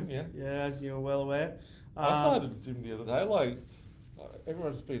 You Gym, know. yeah. Yeah, as you're well aware. I started a gym the other day. Like,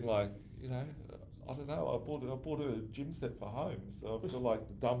 everyone's been like, you know, I don't know. I bought a gym set for home, so I've got like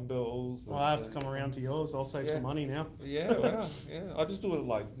the dumbbells. Well, I have to come around to yours. I'll save some money now. Yeah, wow, yeah. I just do it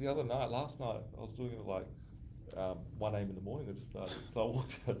like last night. I was doing it like 1 a.m. in the morning. I just started. So I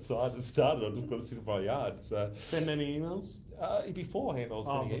walked outside and started. I just got to sit in my yard. So Send any emails? beforehand, I was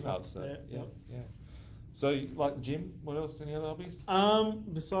sending before. emails. So, Yeah. yeah. So you like the gym? What else? Any other hobbies?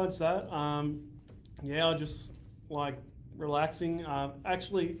 Besides that, I just like relaxing.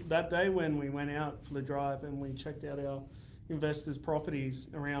 Actually, that day when we went out for the drive and we checked out our investors' properties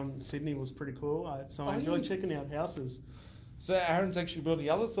around Sydney was pretty cool. I enjoyed checking out houses. So Aaron's actually been on the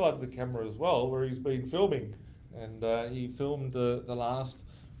other side of the camera as well, where he's been filming, and he filmed the last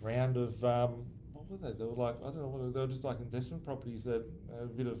round of what were they? They were like, I don't know what they were, just like investment properties that a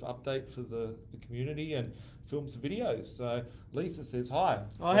bit of update for the community and filmed some videos. So Lisa says hi.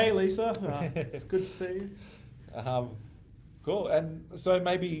 Oh, hey Lisa, it's good to see you. Cool. And so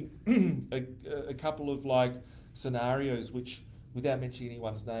maybe a couple of like scenarios, which without mentioning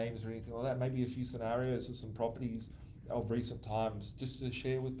anyone's names or anything like that, maybe a few scenarios of some properties of recent times, just to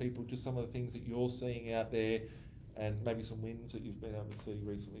share with people just some of the things that you're seeing out there, and maybe some wins that you've been able to see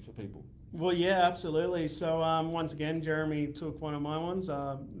recently for people. Well, yeah, absolutely. So once again, Jeremy took one of my ones,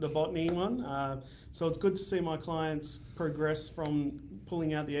 the botany one. So it's good to see my clients progress from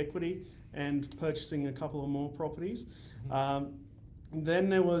pulling out the equity and purchasing a couple of more properties. Then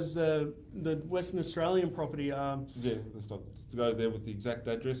there was the Western Australian property. Yeah, let's not go there with the exact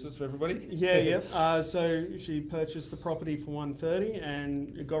addresses for everybody. Yeah. So she purchased the property for 130,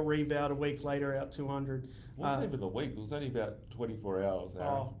 and it got revowed a week later out 200. It wasn't even a week, it was only about 24 hours.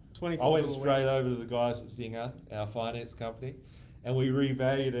 Aaron. 24 I went to a straight week. over to the guys at Zinger, our finance company, and we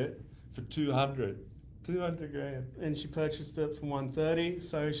revalued it for 200 grand. And she purchased it for 130.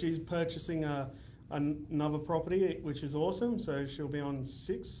 So she's purchasing another property, which is awesome. So she'll be on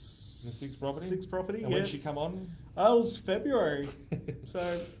six property. And yeah. when she come on? It was February.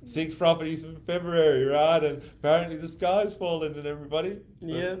 So 6 properties in February, right? And apparently the sky's falling and everybody.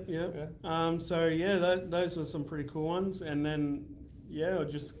 yeah. So yeah, those are some pretty cool ones. And then I'll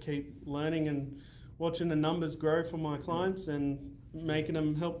just keep learning and watching the numbers grow for my clients and making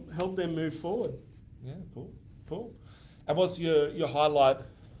them help them move forward. Yeah, cool. And what's your highlight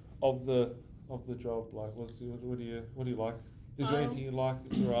of the job? Like, what do you like? Is there anything you like?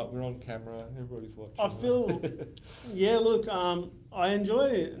 It's all right, we're on camera, everybody's watching. I feel, look, I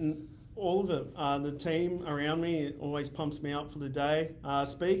enjoy all of it. The team around me always pumps me up for the day.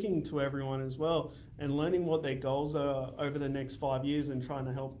 Speaking to everyone as well and learning what their goals are over the next 5 years and trying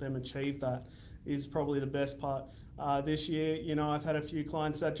to help them achieve that is probably the best part. This year, you know, I've had a few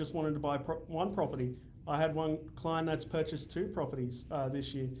clients that just wanted to buy one property. I had one client that's purchased 2 properties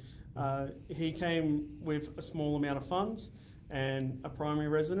this year. He came with a small amount of funds and a primary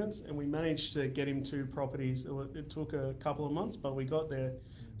residence, and we managed to get him 2 properties. It took a couple of months, but we got there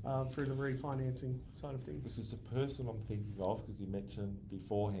through the refinancing side of things. This is the person I'm thinking of, because you mentioned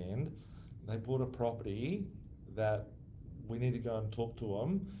beforehand, they bought a property that we need to go and talk to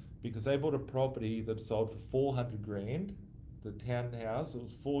them, because they bought a property that sold for 400 grand. The townhouse, it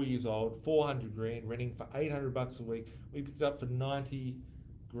was 4 years old, 400 grand, renting for 800 bucks a week. We picked it up for 90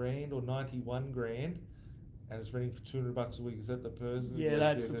 grand or 91 grand, and it's renting for 200 bucks a week. Is that the person? Yeah,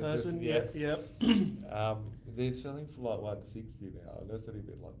 that's the person. Just, Yep. They're selling for like 160 now. That's only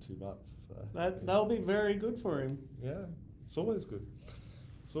been like 2 months. So, That'll be very good for him. yeah, it's always good.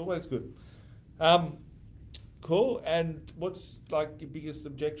 It's always good. Cool. And what's like your biggest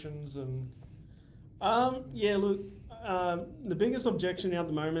objections and? Yeah, look, the biggest objection at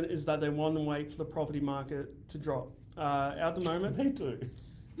the moment is that they want to wait for the property market to drop. At the moment, Me too.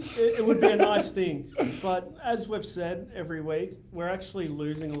 it would be a nice thing, but as we've said every week, we're actually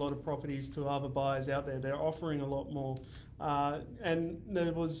losing a lot of properties to other buyers out there. They're offering a lot more, and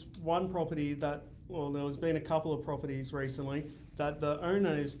there was one property that, well, there's been a couple of properties recently that the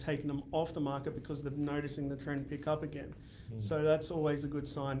owner is taking them off the market because they're noticing the trend pick up again. So that's always a good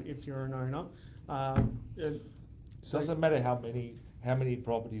sign if you're an owner. So doesn't matter how many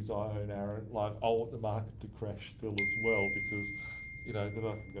properties I own, Aaron. Like, I want the market to crash still as well, because you know then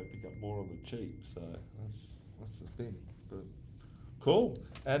I can go pick up more on the cheap. So that's the thing. But cool.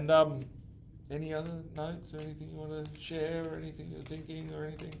 And any other notes or anything you want to share, or anything you're thinking, or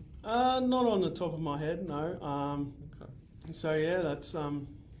anything? Not on the top of my head, no. Okay. So yeah, that's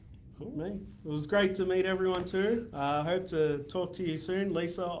Cool. me. It was great to meet everyone too. I hope to talk to you soon.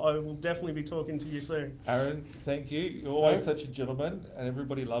 Lisa, I will definitely be talking to you soon. Aaron, thank you. You're always such a gentleman, and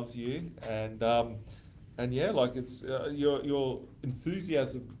everybody loves you. And yeah, like it's your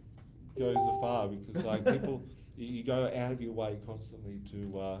enthusiasm goes afar, because like people, you go out of your way constantly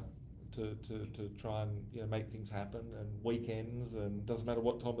to try and make things happen, and weekends, and doesn't matter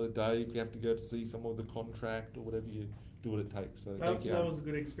what time of the day. If you have to go to see someone with a contract or whatever, you do what it takes. So thank you, That Aaron. was a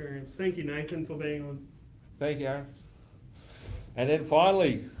good experience. Thank you, Nathan, for being on. Thank you, Aaron. And then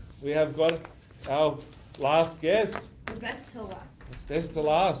finally, we have got our last guest. The best till last. Best to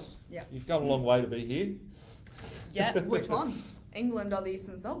last. Yeah. You've come a long way to be here. Yeah, which one? England or the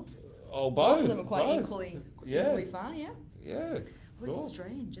Eastern Subs? Oh, Both both. of them are quite both. equally fun, yeah. Yeah. Well, Cool. it's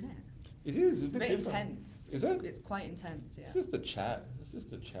strange, isn't it? It is. It's a bit intense. Is it? It's quite intense, yeah. It's just a chat. It's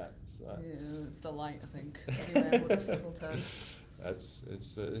just a chat. So. Yeah, it's the light, I think. Anyway, we'll turn.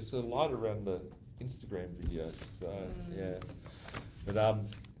 It's a light around the Instagram video. So yeah. But I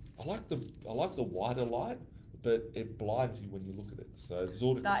like the wider light, but it blinds you when you look at it. So there's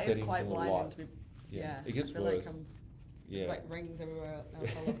all different That is settings quite on the blinding light. to be. Yeah. Yeah. It gets I feel worse. like Yeah. There's like rings everywhere. Now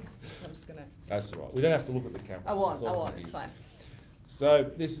if I look, so I'm just gonna. That's all right. We don't have to look at the camera. I won't. as long as It's you- fine.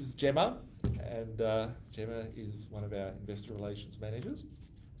 So this is Gemma, and Gemma is one of our investor relations managers.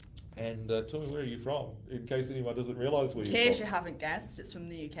 And tell me, where are you from, in case anyone doesn't realise where In you're case from? you haven't guessed, it's from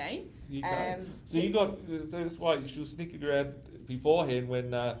the UK. UK. So you got. So that's why she was sneaking around beforehand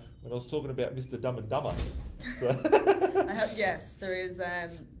when I was talking about Mr. Dumb and Dumber. So Yes, there is.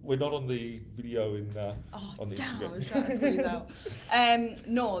 we're not on the video on the Damn, I Instagram. was trying to squeeze out.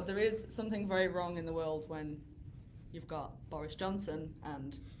 No, there is something very wrong in the world when you've got Boris Johnson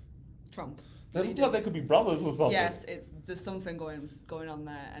and Trump. They look like they could be brothers or something. Yes, there's something going on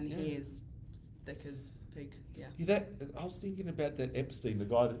there, and he is thick as pig. Yeah. I was thinking about that Epstein, the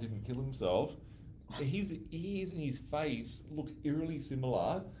guy that didn't kill himself. His ears and his face look eerily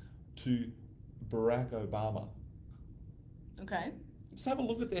similar to Barack Obama. Okay. Just have a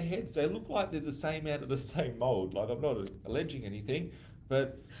look at their heads. They look like they're the same out of the same mold. Like, I'm not alleging anything,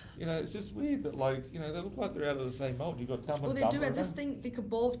 but it's just weird that they look like they're out of the same mold. You've got Dumb Well, and they Dumber. do. I just think they could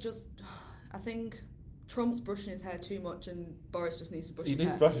both just. I think Trump's brushing his hair too much, and Boris just needs to brush his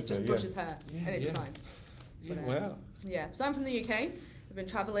hair. Just brush his hair, and it'd be fine. Yeah, But, wow. Yeah, so I'm from the UK. I've been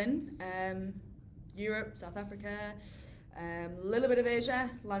travelling, Europe, South Africa, a little bit of Asia,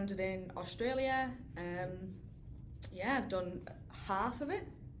 landed in Australia. I've done half of it,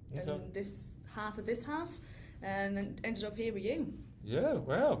 and this half of this half, and ended up here with you. Yeah,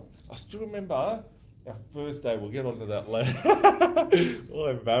 wow. I still remember our first day. We'll get onto that later. We'll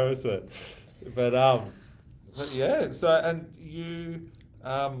embarrass it. But yeah, so, and you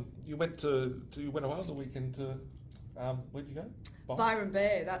You went away on the weekend to, where'd you go? Byron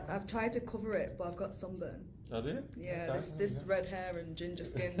Bay. I've tried to cover it, but I've got sunburn. Oh, do you? Yeah, Okay, this red hair and ginger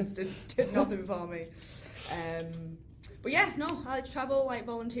skins did nothing for me. But yeah, no, I like to travel, like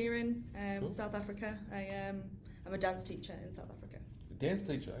volunteering. Cool. South Africa. I'm a dance teacher in South Africa. Dance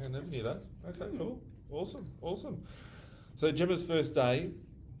teacher, I never knew that. Okay, cool. Awesome. So Gemma's first day,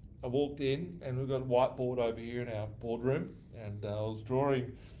 I walked in and we've got a whiteboard over here in our boardroom, and I was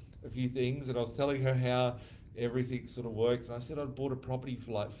drawing a few things and I was telling her how everything sort of worked, and I said I'd bought a property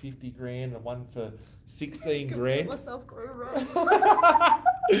for like 50 grand and one for 16 grand. Myself grew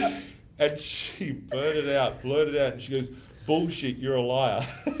right. And she blurted out, and she goes, "Bullshit, you're a liar."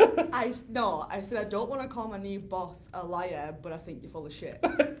 I said I don't want to call my new boss a liar, but I think you're full of shit.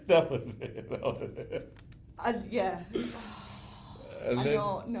 That was it. Yeah. And I then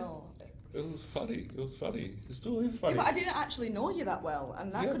know, no. It was funny. It still is funny. Yeah, but I didn't actually know you that well,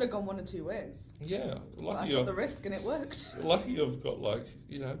 and that could have gone one of two ways. Yeah, But I took the risk and it worked. Lucky I've got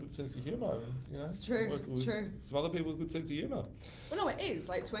good sense of humour. It's true. It's true. Some other people with good sense of humour. Well, no, it is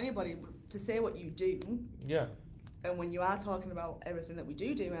like to anybody to say what you do. Yeah. And when you are talking about everything that we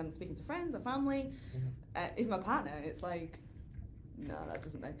do, and I'm speaking to friends or family, even my partner, and it's like, no, that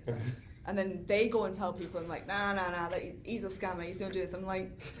doesn't make sense. And then they go and tell people, and like, nah, he's a scammer, he's going to do this. I'm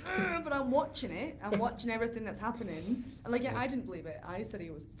like, but I'm watching it. I'm watching everything that's happening. And like, I didn't believe it. I said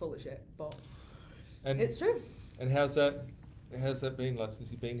he was full of shit, but it's true. And how's that been like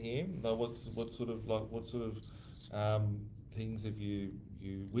since you've been here? Like, what sort of things have you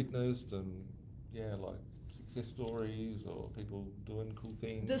witnessed, and like success stories or people doing cool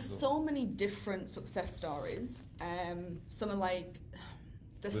things? There's so many different success stories. Some are like,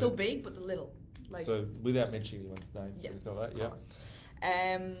 they're so big, but they're little. Like, so without mentioning anyone's name, yes, that, of course.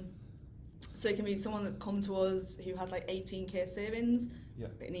 So it can be someone that's come to us who had like 18k savings,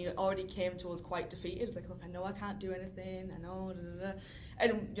 and he already came to us quite defeated. It's like, look, I know I can't do anything, I know, and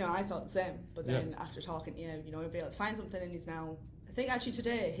I thought the same. But then after talking to you, he'll be able to find something, and he's now, I think actually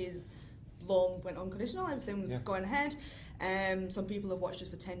today, his loan went unconditional, everything was going ahead. Some people have watched us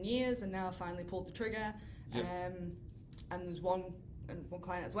for 10 years and now finally pulled the trigger. And there's one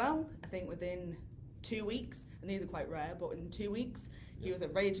client as well, I think within 2 weeks, and these are quite rare, but in 2 weeks he was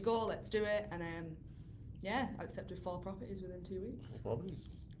ready to go, let's do it, and I accepted 4 properties within 2 weeks. 4 properties,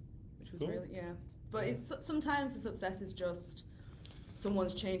 which was cool. really but it's sometimes the success is just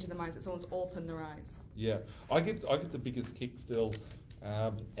someone's changing their mindset, someone's opened their eyes. I get the biggest kick still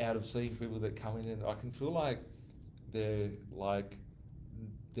out of seeing people that come in, and I can feel like they're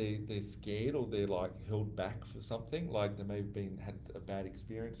scared, or they're like held back for something, like they may have had a bad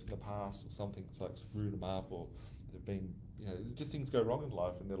experience in the past, or something's like screwed them up, or they've been, just things go wrong in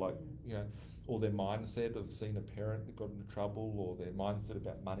life, and they're like, or their mindset of seeing a parent that got into trouble, or their mindset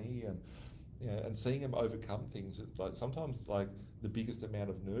about money, and seeing them overcome things. It's like sometimes like the biggest amount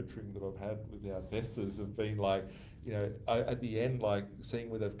of nurturing that I've had with our investors have been like, at the end, like seeing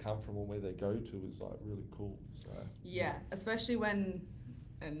where they've come from and where they go to is like really cool. So especially when,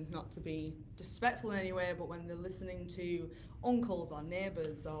 and not to be disrespectful in any way, but when they're listening to uncles or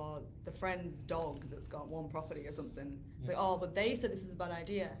neighbours or the friend's dog that's got 1 property or something, it's like, oh, but they said this is a bad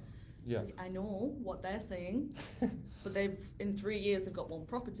idea. Like, I know what they're saying, but they've, in 3 years, they've got 1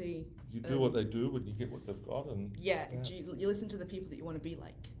 property. You do what they do and you get what they've got, and you listen to the people that you want to be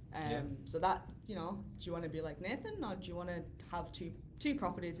like. So that, do you want to be like Nathan, or do you want to have two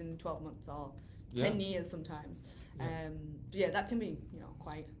properties in 12 months or 10 years sometimes? That can be,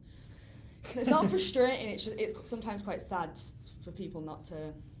 quite, it's not frustrating, it's sometimes quite sad for people not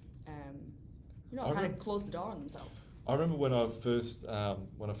to, kind of close the door on themselves. I remember when I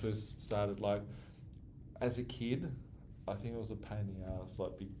first started, like, as a kid, I think it was a pain in the ass,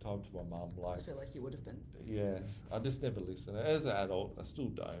 like big time to my mum. Like, I feel like you would have been. Yeah, I just never listened. As an adult, I still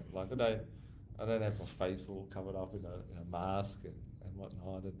don't. Like, I don't have my face all covered up in a mask and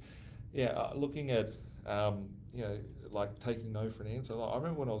whatnot. And looking at like taking no for an answer. Like, I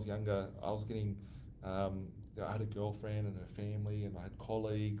remember when I was younger, I was getting, I had a girlfriend and her family, and I had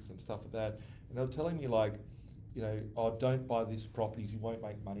colleagues and stuff like that, and they were telling me like, oh, don't buy these properties, you won't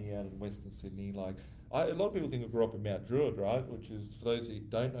make money out in Western Sydney. Like, a lot of people think I grew up in Mount Druitt, right? Which is, for those who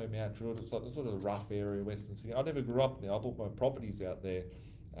don't know Mount Druitt, it's like the sort of rough area of Western Sydney. I never grew up there. I bought my properties out there,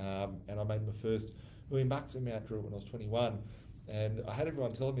 and I made my first $1 million in Mount Druitt when I was 21. And I had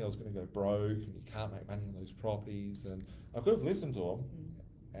everyone telling me I was going to go broke and you can't make money on those properties. And I could have listened to them,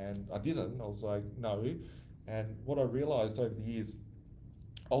 and I didn't. I was like, no. And what I realised over the years,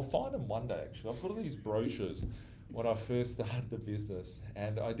 I'll find them one day actually. I've got all these brochures when I first started the business,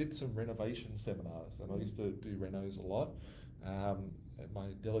 and I did some renovation seminars, and I used to do renos a lot. My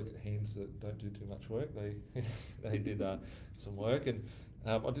delicate hands that don't do too much work, they did some work, and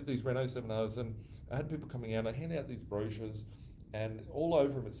I did these reno seminars, and I had people coming out. I hand out these brochures, and all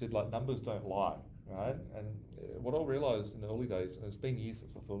over them it said like numbers don't lie, right? And what I realised in the early days, and it's been years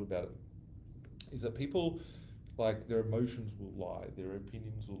since I thought about it, is that people, like, their emotions will lie, their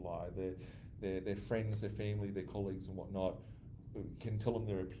opinions will lie, their friends, their family, their colleagues and whatnot can tell them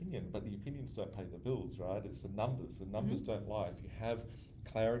their opinion, but the opinions don't pay the bills, right? It's the numbers. The numbers don't lie. If you have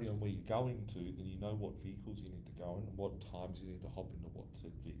clarity on where you're going to, then you know what vehicles you need to go in and what times you need to hop into what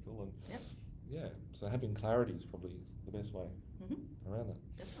said vehicle. And yeah, so having clarity is probably the best way around that.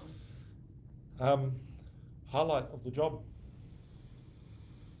 Definitely. Highlight of the job.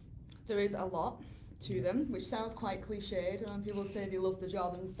 There is a lot to them, which sounds quite cliched when people say they love the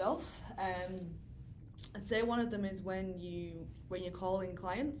job and stuff. I'd say one of them is when you're calling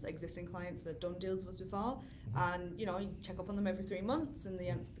clients, existing clients that done deals with us before, and you check up on them every 3 months, and they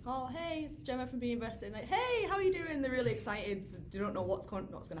answer the call. Hey, it's Gemma from B.Invested. Like, hey, how are you doing? They're really excited. They don't know what's going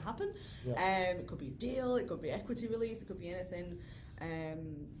to happen. It could be a deal. It could be equity release. It could be anything.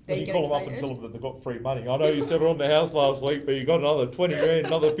 They get call excited. them up and tell them that they've got free money. I know you settled on the house last week, but you got another 20 grand,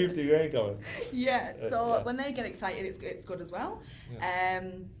 another 50 grand going. When they get excited, it's good as well.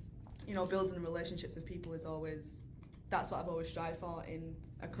 Building relationships with people is always, that's what I've always strived for in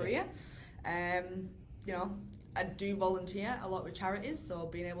a career. I do volunteer a lot with charities, so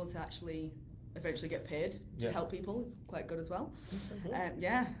being able to actually eventually get paid to help people is quite good as well.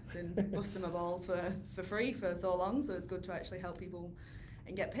 Been busting my balls for free for so long, so it's good to actually help people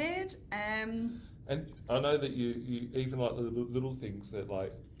and get paid. And I know that you even like the little things that,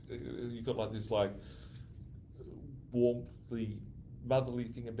 like, you've got like this like warmthly motherly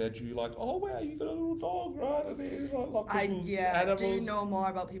thing about you, like, oh wow, you got a little dog, right? I mean, like I do know more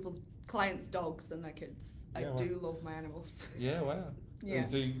about people's clients' dogs than their kids. I do love my animals. Yeah, wow. Yeah. And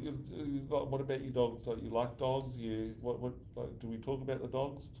so, what about your dogs? Like, you like dogs? What? Like, do we talk about the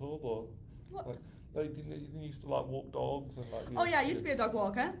dogs at all, or? What? Like, you used to like walk dogs and like. I used to be a dog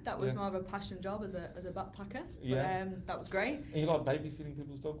walker. That was more of a passion job as a backpacker. Yeah. But, that was great. And you like babysitting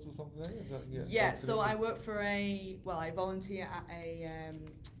people's dogs or something? Yeah. So I work for I volunteer at a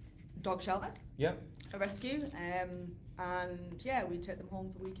dog shelter. Yeah. A rescue. And we take them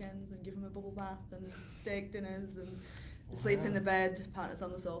home for weekends and give them a bubble bath and steak dinners and sleep in the bed, partners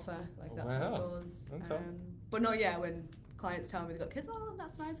on the sofa, like that's how it goes. Okay. But no, when clients tell me they've got kids, oh,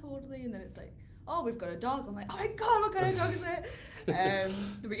 that's nice, how old are they? And then it's like, oh, we've got a dog. I'm like, oh my God, what kind of dog is it?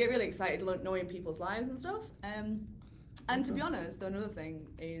 We get really excited knowing people's lives and stuff. And to be honest, another thing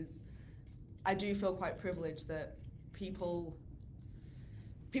is I do feel quite privileged that people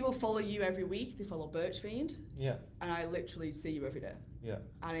follow you every week. They follow Birch. Yeah. And I literally see you every day. Yeah.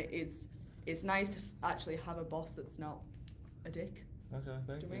 And it's nice to actually have a boss that's not a dick. Okay,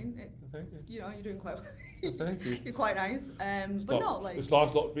 thank you. Thank you. You're doing quite well. Thank you. You're quite nice. It's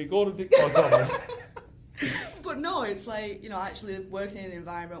nice not to be called a dick by someone. But no, it's like, actually working in an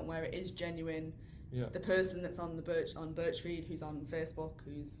environment where it is genuine. Yeah. The person that's on Birch feed, who's on Facebook,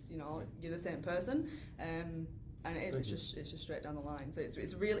 who's you're the same person, and it's just straight down the line. So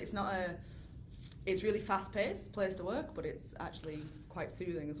it's really fast paced place to work, but it's actually quite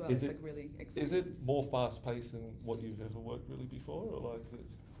soothing as well. It's really exciting. Is it more fast paced than what you've ever worked really before,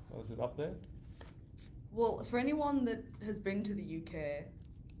 or is it up there? Well, for anyone that has been to the UK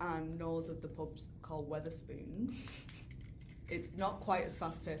and knows of the pubs called Wetherspoons, it's not quite as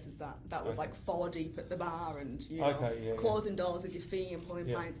fast paced as that. That was like 4 deep at the bar and closing doors with your feet and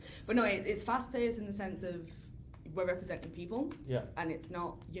pulling pints. But no, it's fast paced in the sense of we're representing people. Yeah. And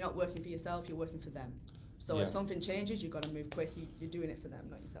you're not working for yourself, you're working for them. So if something changes, you've got to move quick. You're doing it for them,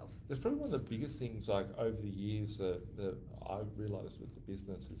 not yourself. That's probably one of the biggest things, like, over the years that I've realised with the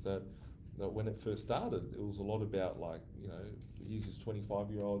business is that when it first started, it was a lot about, like, the user's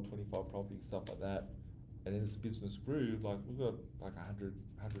 25-year-old, 25 property, stuff like that. And then as the business grew, like, we've got like 100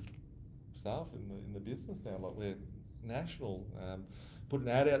 staff in the business now. Like, we're national. Put an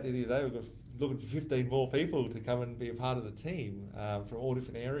ad out there the other day. We've got looking for 15 more people to come and be a part of the team from all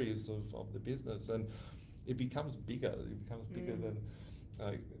different areas of the business, and it becomes bigger. It becomes bigger than.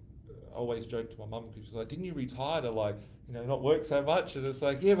 I always joke to my mum because she's like, "Didn't you retire to not work so much?" And it's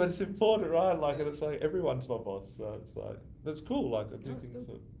like, "Yeah, but it's important, right?" Like, and it's like everyone's my boss. So it's like that's cool. Like, I do things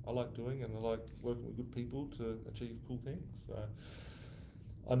that I like doing, and I like working with good people to achieve cool things. So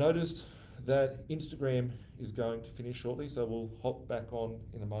I noticed that Instagram is going to finish shortly, so we'll hop back on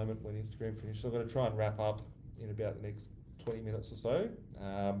in a moment when Instagram finishes. So I'm going to try and wrap up in about the next 20 minutes or so.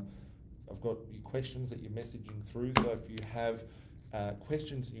 I've got your questions that you're messaging through, so if you have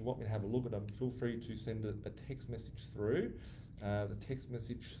questions and you want me to have a look at them, feel free to send a text message through. The text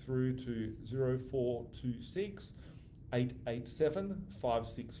message through to 0426 887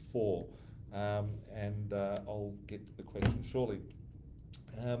 564, and I'll get to the question shortly.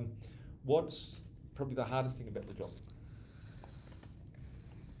 What's probably the hardest thing about the job?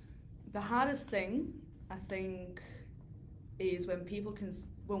 The hardest thing, I think, is when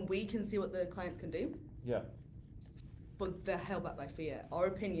we can see what the clients can do, Yeah. but they're held back by fear or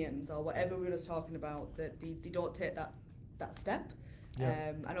opinions or whatever we were just talking about, that they don't take that step.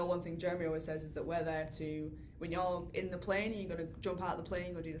 Yeah. I know one thing Jeremy always says is that we're there to, when you're in the plane, you're going to jump out of the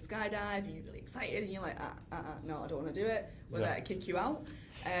plane, go do the skydive, and you're really excited, and you're like, no, I don't want to do it. We're there to kick you out.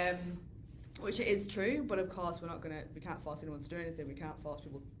 Which it is true, but of course we can't force anyone to do anything, we can't force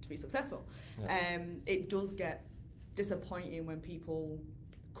people to be successful. Yeah. It does get disappointing when people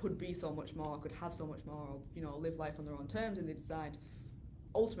could be so much more, could have so much more, or, live life on their own terms, and they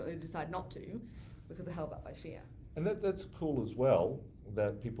ultimately decide not to, because they're held back by fear. And that's cool as well,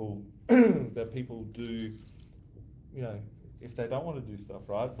 that people do, if they don't want to do stuff,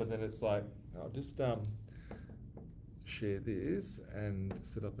 right? But then it's like, I'll just share this and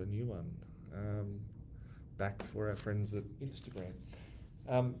set up a new one back for our friends at Instagram.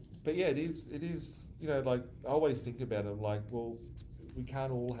 But yeah, it is, like, I always think about it like, well, we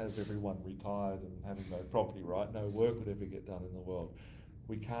can't all have everyone retired and having no property, right? No work would ever get done in the world.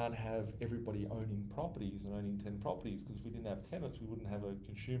 We can't have everybody owning properties and owning 10 properties, because if we didn't have tenants, we wouldn't have a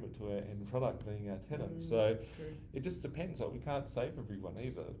consumer to our end product being our tenants. So True. it just depends. Like, we can't save everyone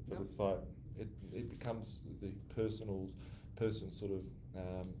either, but it's like it becomes the person's sort of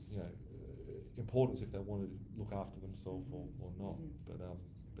importance if they want to look after themselves or not.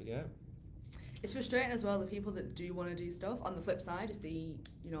 But yeah. It's frustrating as well, the people that do want to do stuff. On the flip side, if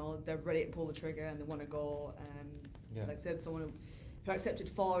they're ready to pull the trigger and they want to go, like I said, someone who accepted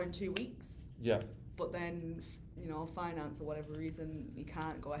 4 in 2 weeks. Yeah. But then, finance or whatever reason, you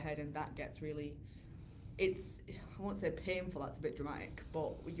can't go ahead, and that gets really, I won't say painful, that's a bit dramatic,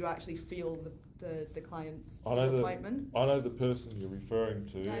 but you actually feel the client's disappointment. I know the person you're referring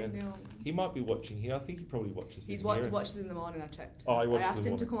to. I know. He might be watching here. I think he probably watches He watches in the morning, I checked. Oh, he watches I asked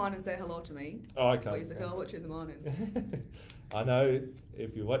him to come on and say hello to me. Oh, okay. But he's like, I'll watch you in the morning. I know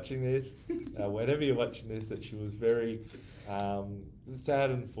if you're watching this, whenever you're watching this, that she was very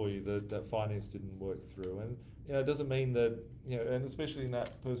saddened for you that finance didn't work through. And it doesn't mean that, and especially in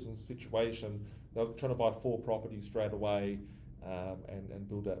that person's situation, they're trying to buy 4 properties straight away and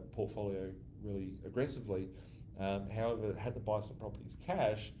build that portfolio really aggressively. However, had to buy some properties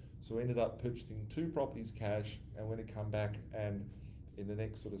cash, so ended up purchasing 2 properties cash, and when it come back and in the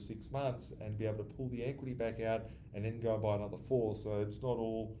next sort of 6 months and be able to pull the equity back out and then go and buy another 4. So it's not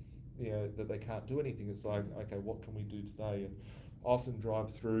all, that they can't do anything. It's like, okay, what can we do today? And I often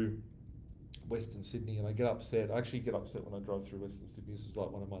drive through Western Sydney and I get upset. I actually get upset when I drive through Western Sydney. This is like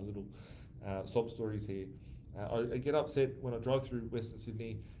one of my little sob stories here. I get upset when I drive through Western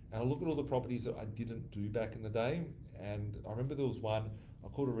Sydney and I look at all the properties that I didn't do back in the day. And I remember there was one, I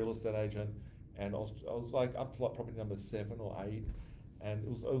called a real estate agent, and I was like up to like property number 7 or 8. And it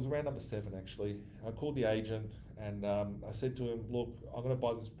was around number 7 actually. I called the agent and I said to him, look, I'm going to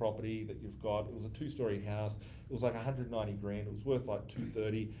buy this property that you've got. It was a 2-story house. It was like 190 grand. It was worth like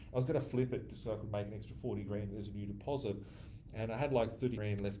 230. I was going to flip it just so I could make an extra 40 grand as a new deposit. And I had like 30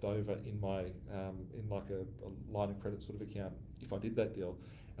 grand left over in my in like a line of credit sort of account if I did that deal.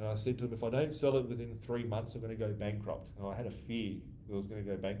 And I said to him, if I don't sell it within 3 months, I'm going to go bankrupt. And I had a fear that I was going to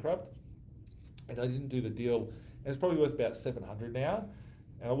go bankrupt. And I didn't do the deal. And it's probably worth about 700 now,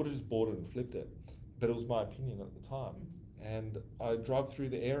 and I would have just bought it and flipped it. But it was my opinion at the time. And I drive through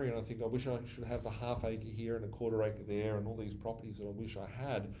the area and I think I wish I should have a half acre here and a quarter acre there and all these properties that I wish I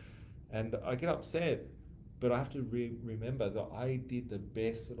had. And I get upset, but I have to remember that I did the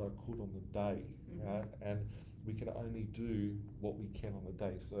best that I could on the day, right? And we can only do what we can on the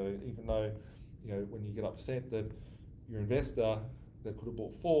day. So even though, when you get upset that your investor that could have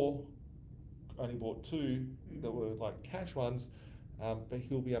bought 4, only bought 2 that were like cash ones, but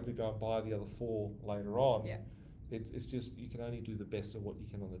he'll be able to go and buy the other 4 later on. Yeah. It's just, you can only do the best of what you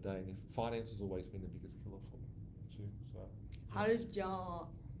can on the day, and finance has always been the biggest killer for me too. So how did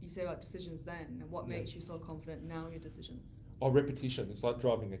you say about decisions then, and what makes you so confident now in your decisions? Repetition. It's like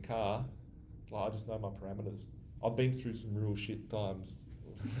driving a car. Like, I just know my parameters. I've been through some real shit times.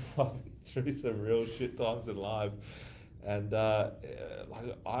 In life. And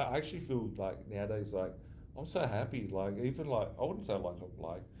like, I actually feel like nowadays, like, I'm so happy. Like, even like, I wouldn't say like I'm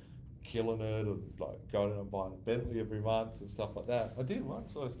like killing it and like going and buying a Bentley every month and stuff like that. I did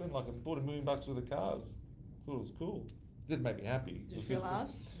once. So I spent like, I bought $1 million worth of cars. Thought it was cool. didn't make me happy. Did you feel hard?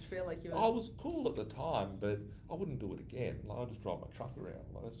 Did you feel like you were... I was cool at the time, but I wouldn't do it again. Like, I'd just drive my truck around.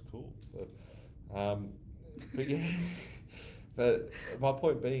 Like, that's cool. But yeah. But my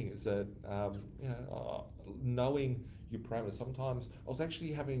point being is that knowing your parameters. Sometimes I was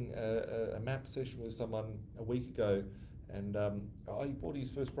actually having a map session with someone a week ago, and he bought his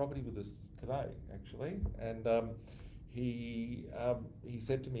first property with us today, actually, and he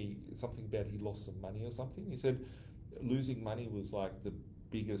said to me something about he lost some money or something. He said losing money was like the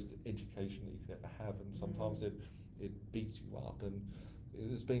biggest education that you could ever have, and sometimes it beats you up. And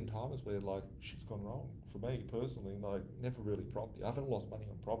there's been times where like shit's gone wrong for me personally, like never really property. I haven't lost money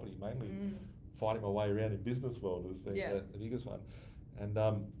on property, mainly finding my way around in business world has been the biggest one. And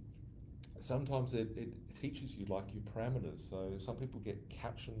sometimes it teaches you like your parameters. So some people get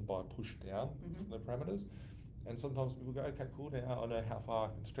captioned by push down from the parameters, and sometimes people go, okay, cool, now I know how far I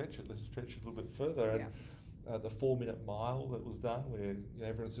can stretch it, let's stretch it a little bit further. And the 4-minute mile that was done, where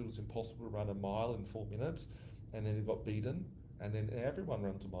everyone said it was impossible to run a mile in 4 minutes, and then it got beaten, and then everyone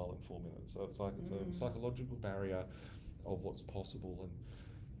runs a mile in 4 minutes. So it's like it's a psychological barrier of what's possible.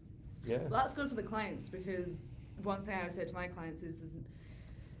 And well, that's good for the clients, because one thing I would say to my clients is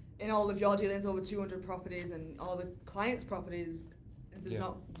in all of your dealings, over 200 properties and all the clients' properties, there's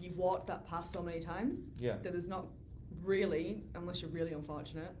not, you've walked that path so many times that there's not really, unless you're really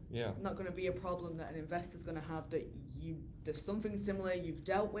unfortunate, not going to be a problem that an investor's going to have that there's something similar you've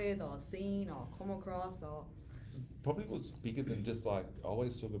dealt with or seen or come across. Or probably what's bigger than just like, I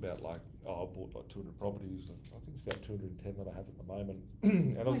always talk about like, I bought like 200 properties, and I think it's about 210 that I have at the moment.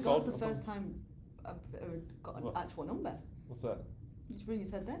 And oh my God, it's the first time I've ever got an actual number. What's that? When you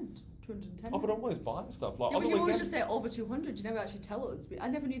said then, 210. Oh, but I'm always buying stuff. Like, but you always just say over 200, you never actually tell us. I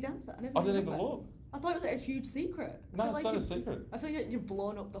never knew the answer. I didn't even look. I thought it was like a huge secret. No, it's not a secret. I feel like you've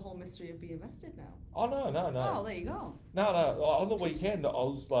blown up the whole mystery of B.Invested now. Oh, no. Oh, there you go. No, on the weekend, I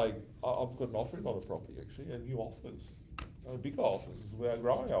was like, I've got an offer on a property, actually, a new offers. Bigger offers, we are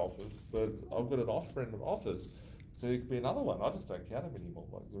growing offers, but I've got an offer in the offers. So it could be another one. I just don't count them anymore.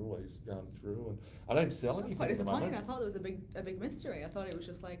 Like, they're always going through, and I don't sell anything. That's quite at the moment. disappointing. I thought there was a big mystery. I thought it was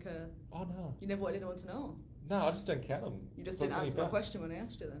just like a. Oh no. You never wanted anyone to know. No, I just don't count them. You just didn't answer my question when I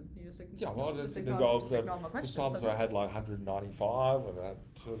asked you. Then you just ignored. Yeah, well, just ignore my question. There's times where I had like 195 and I had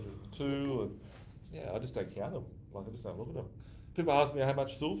 202, and I just don't count them. Like, I just don't look at them. People ask me how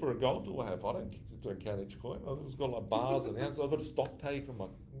much silver and gold do I have. I don't count each coin. I've just got like bars and ounces. I've got a stock take on my,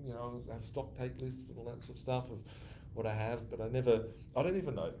 I have stock take lists and all that sort of stuff of what I have, but I don't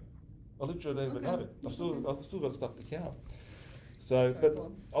even know. I literally don't even know. I've still got stuff to count. So, but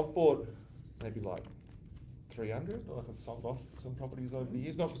I've bought maybe like 300. Like, I've sold off some properties over the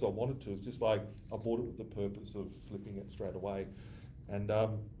years, not because I wanted to. It's just like I bought it with the purpose of flipping it straight away, and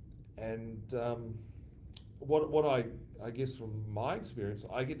what I guess from my experience,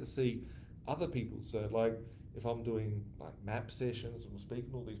 I get to see other people. So like, if I'm doing like map sessions and I'm speaking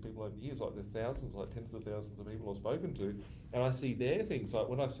to all these people over the years, like there's thousands, like tens of thousands of people I've spoken to, and I see their things. Like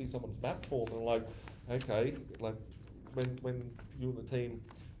when I see someone's map form, and I'm like, okay, like when you and the team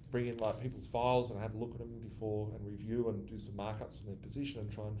bring in like people's files and have a look at them before and review and do some markups on their position and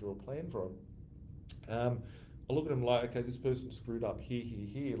try and draw a plan for them. I look at them like, okay, this person screwed up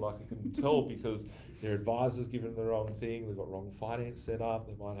here. Like, I can tell because their advisor's given them the wrong thing, they've got wrong finance set up,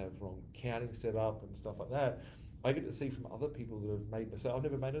 they might have wrong accounting set up and stuff like that. I get to see from other people that have made mistakes. I've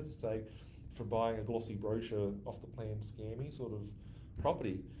never made a mistake from buying a glossy brochure off the plan scammy sort of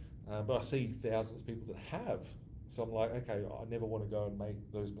property, but I see thousands of people that have. So I'm like, okay, I never want to go and make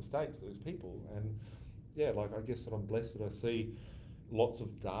those mistakes, those people. And yeah, like, I guess that I'm blessed that I see lots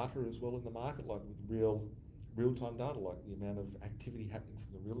of data as well in the market, like with real-time data, like the amount of activity happening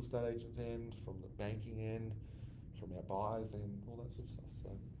from the real estate agent's end, from the banking end, from our buyers end, all that sort of stuff. So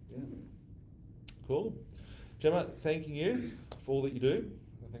yeah, cool. Gemma, thanking you for all that you do.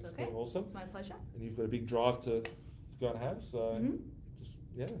 I think it's been awesome. It's my pleasure. And you've got a big drive to go and have. So just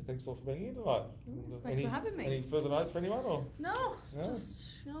thanks a lot for being here tonight. Thanks for having me. Any further notes for anyone? Or? No,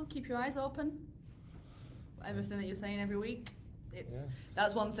 just keep your eyes open. Everything that you're saying every week,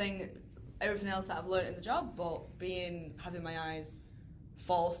 that's one thing. Everything else that I've learned in the job, but having my eyes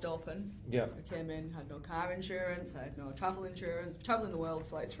forced open. Yeah. I came in, had no car insurance, I had no travel insurance, traveling the world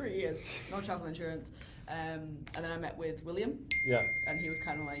for like 3 years, no travel insurance. And then I met with William. Yeah. And he was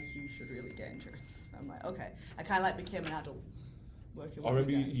kind of like, you should really get insurance. I'm like, okay. I kind of like became an adult working with I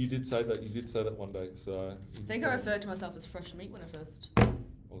remember you did say that. You did say that one day. So I think I referred to myself as fresh meat when I first.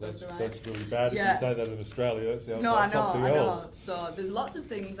 Well, that's really bad if you say that in Australia. That sounds no, like I know. else. So there's lots of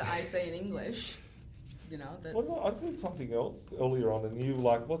things that I say in English you know, that's... Well, no, I said something else earlier on, and you were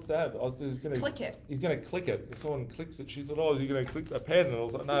like, "What's that?" I said, "He's going to Click it. He's going to click it." If someone clicks it, she said, "Oh, is he going to click the pen?" And I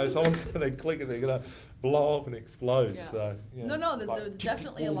was like, "No, someone's going to click it. They're going to blow up and explode." Yeah. So yeah, No, there's, like, there's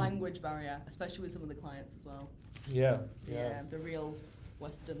definitely a language barrier, especially with some of the clients as well. Yeah. The real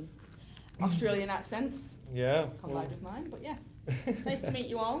Western Australian accents Yeah. combined with mine. But yes, nice to meet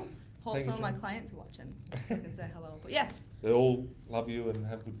you all. Hope Thank some you, of my Jen. clients are watching, so I can say hello. But yes, They all love you and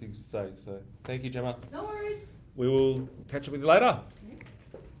have good things to say. So thank you, Gemma. no worries. We will catch up with you later.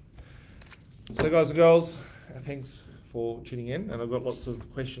 So guys and girls, thanks for tuning in, and I've got lots of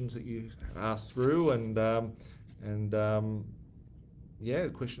questions that you asked through, and yeah,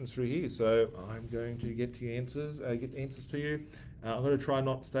 questions through here. So I'm going to get the answers to you. I'm going to try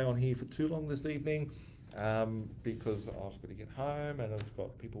not to stay on here for too long this evening, because I've got to get home and I've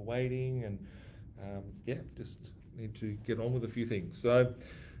got people waiting, and yeah, just need to get on with a few things. So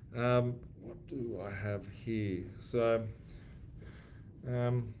what do I have here? So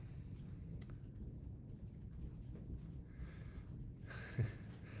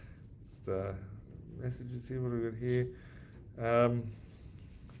just messages here. What have we got here?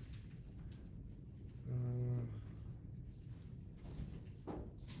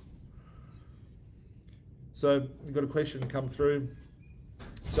 So we've got a question come through.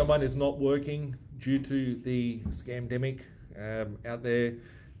 Someone is not working due to the scamdemic out there,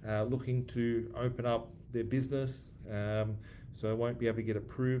 looking to open up their business, so won't be able to get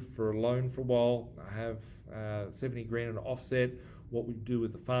approved for a loan for a while. I have 70 grand in an offset. What we do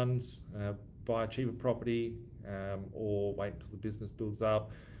with the funds? Buy a cheaper property, or wait until the business builds up?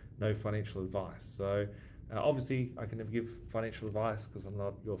 No financial advice. So obviously I can never give financial advice because I'm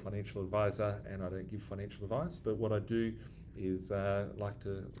not your financial advisor and I don't give financial advice, but what I do is like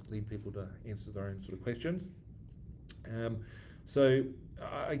to lead people to answer their own sort of questions. So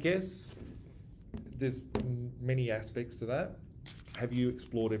I guess there's many aspects to that. Have you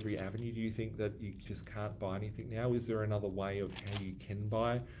explored every avenue? Do you think that you just can't buy anything now? Is there another way of how you can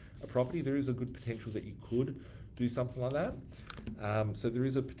buy a property? There is a good potential that you could do something like that. So there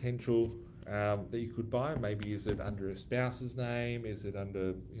is a potential that you could buy. Maybe is it under a spouse's name? Is it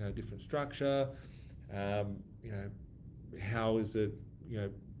under different structure? How is it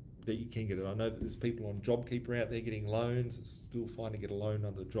that you can get it? I know that there's people on JobKeeper out there getting loans. It's still fine to get a loan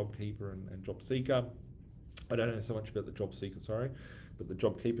under JobKeeper and JobSeeker. I don't know so much about the JobSeeker, sorry, but the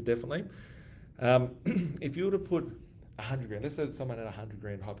JobKeeper definitely. If you were to put 100 grand, let's say that someone had 100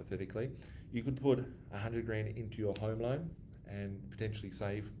 grand hypothetically, you could put 100 grand into your home loan and potentially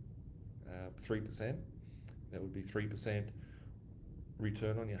save 3%. That would be 3%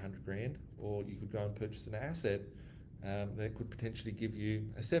 return on your 100 grand, or you could go and purchase an asset that could potentially give you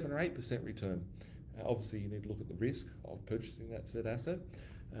a 7 or 8% return. Obviously, you need to look at the risk of purchasing that said asset.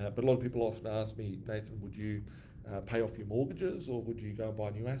 But a lot of people often ask me, Nathan, would you pay off your mortgages or would you go and buy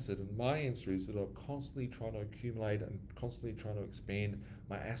a new asset? And my answer is that I'm constantly trying to accumulate and constantly trying to expand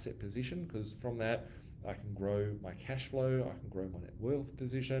my asset position, because from that I can grow my cash flow, I can grow my net worth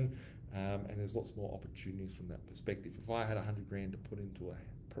position, and there's lots more opportunities from that perspective. If I had 100 grand to put into a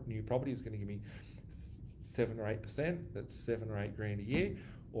new property, it's going to give me 7 or 8%, that's 7 or 8 grand a year,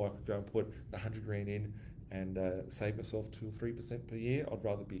 or I could go and put the 100 grand in and save myself 2 or 3% per year. I'd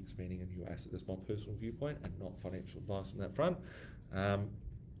rather be expanding a new asset. That's my personal viewpoint and not financial advice on that front.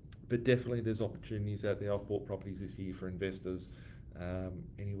 But definitely there's opportunities out there. I've bought properties this year for investors,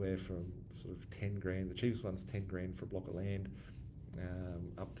 anywhere from sort of 10 grand, the cheapest one's 10 grand for a block of land,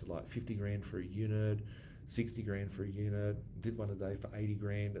 up to like 50 grand for a unit, 60 grand for a unit. Did one today for 80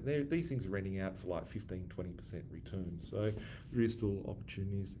 grand. And these things are renting out for like 15, 20% return. So there is still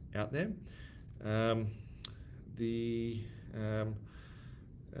opportunities out there.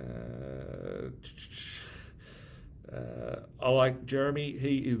 I like Jeremy.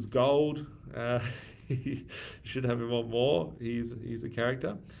 He is gold. You should have him on more. He's a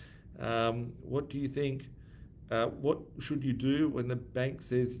character. What do you think? What should you do when the bank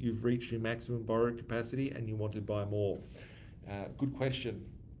says you've reached your maximum borrow capacity and you want to buy more? Good question.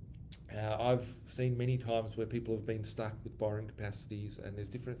 I've seen many times where people have been stuck with borrowing capacities, and there's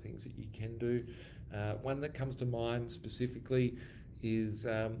different things that you can do. One that comes to mind specifically is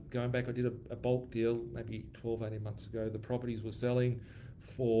going back, I did a bulk deal maybe 12, 18 months ago. The properties were selling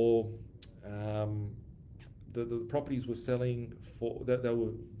for, the properties were selling for, they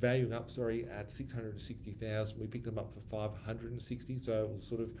were valuing up, at 660,000. We picked them up for 560, so it was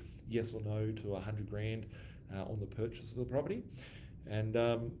sort of yes or no to 100 grand on the purchase of the property. And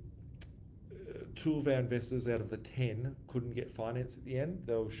 2 of our investors out of the 10 couldn't get finance at the end.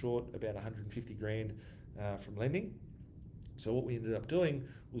 They were short about 150 grand from lending. So what we ended up doing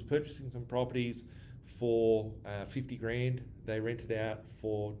was purchasing some properties for 50 grand. They rent it out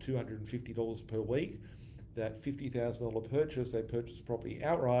for $250 per week. That $50,000 purchase, they purchased the property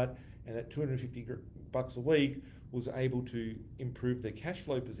outright, and that $250 a week was able to improve their cash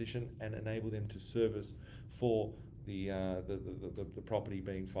flow position and enable them to service for the property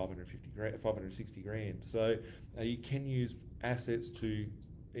being 560 grand. So you can use assets to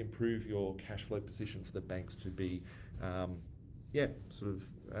improve your cash flow position for the banks to be,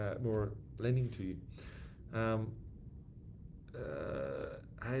 more lending to you.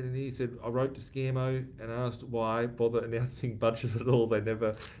 Hayden here said, I wrote to Scamo and asked why bother announcing budget at all. They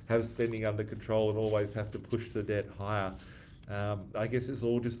never have spending under control and always have to push the debt higher. I guess it's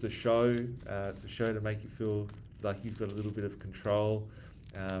all just a show. It's a show to make you feel like you've got a little bit of control.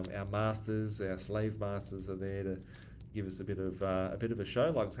 Our masters, our slave masters, are there to give us a bit of a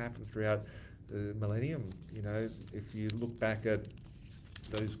show, like it's happened throughout the millennium. You know, if you look back at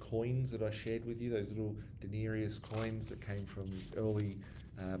those coins that I shared with you, those little denarius coins that came from early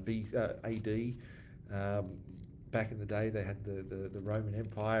AD. Back in the day, they had the Roman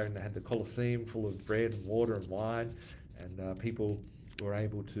Empire, and they had the Colosseum full of bread and water and wine, and people were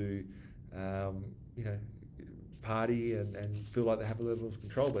able to, party and feel like they have a level of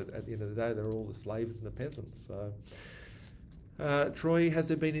control. But at the end of the day, they're all the slaves and the peasants. So, Troy, has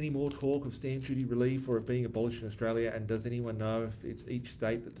there been any more talk of stamp duty relief or it being abolished in Australia? And does anyone know if it's each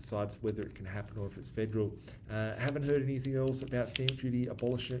state that decides whether it can happen or if it's federal? Haven't heard anything else about stamp duty,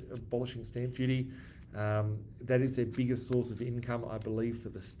 abolishing stamp duty. That is their biggest source of income, I believe, for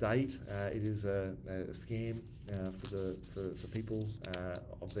the state. It is a scam for people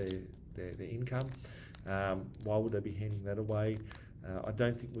of their income. Why would they be handing that away? I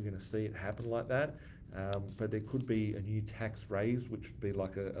don't think we're going to see it happen like that. But there could be a new tax raised, which would be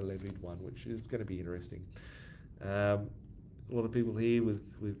like a levied one, which is going to be interesting. A lot of people here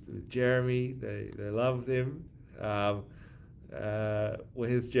with Jeremy, they loved him.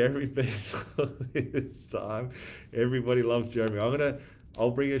 Where's Jeremy been all this time? Everybody loves Jeremy.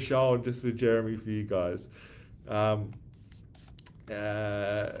 I'll bring a show on just with Jeremy for you guys.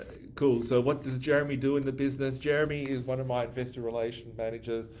 Cool. So what does Jeremy do in the business? Jeremy is one of my investor relation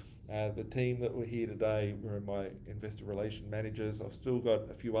managers. The team that were here today were my investor relation managers. I've still got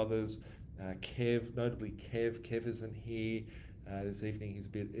a few others. Notably Kev. Kev isn't here this evening. He's a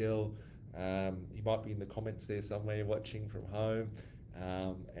bit ill. He might be in the comments there somewhere watching from home.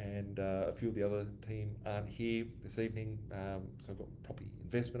 And a few of the other team aren't here this evening. So I've got property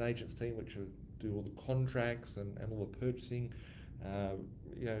investment agents team, which will do all the contracts and all the purchasing,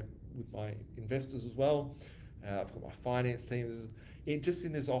 with my investors as well. I've got my finance team. Just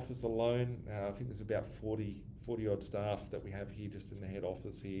in this office alone, I think there's about 40 odd staff that we have here just in the head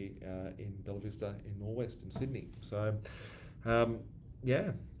office here in Bella Vista in Norwest in Sydney. So, so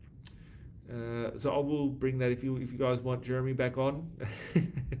I will bring that if you guys want Jeremy back on.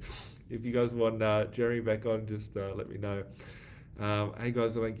 If you guys want Jeremy back on, just let me know. Hey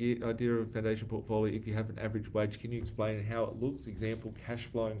guys, the idea of foundation portfolio, if you have an average wage, can you explain how it looks? Example, cash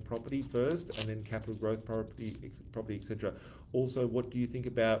flowing property first and then capital growth property, etc. Also, what do you think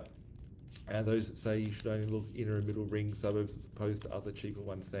about those that say you should only look inner and middle ring suburbs as opposed to other cheaper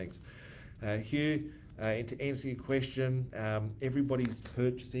ones? Thanks. Hugh, and to answer your question, everybody's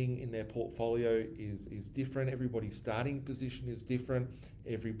purchasing in their portfolio is different. Everybody's starting position is different.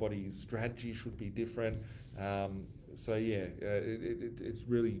 Everybody's strategy should be different. It's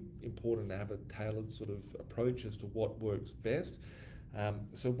really important to have a tailored sort of approach as to what works best.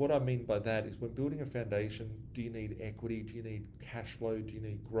 So what I mean by that is when building a foundation, do you need equity? Do you need cash flow? Do you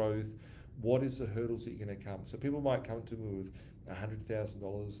need growth? What is the hurdles that you're going to come? So people might come to me with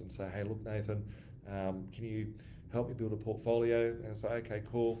 $100,000 and say, hey, look, Nathan, can you help me build a portfolio? And I say, okay,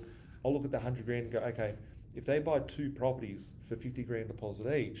 cool. I'll look at the 100 grand and go, okay, if they buy 2 properties for 50 grand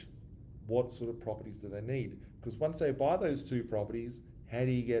deposit each, what sort of properties do they need? Because once they buy those 2 properties, how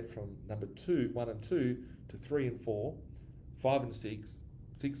do you get from number 1 and 2 to 3 and 4, 5 and 6,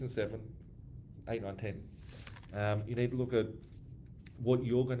 6 and 7, 8, 9, 10? You need to look at what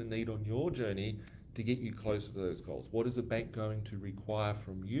you're going to need on your journey to get you closer to those goals. What is the bank going to require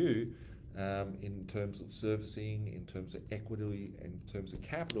from you in terms of servicing, in terms of equity, in terms of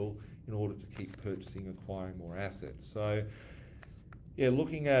capital, in order to keep purchasing, acquiring more assets? So, yeah,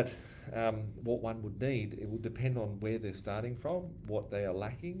 looking at what one would need, it would depend on where they're starting from, what they are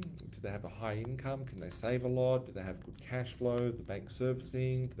lacking. Do they have a high income? Can they save a lot? Do they have good cash flow? The bank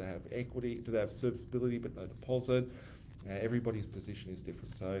servicing? Do they have equity? Do they have serviceability but no deposit? Everybody's position is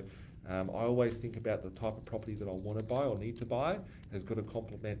different. So I always think about the type of property that I want to buy or need to buy has got to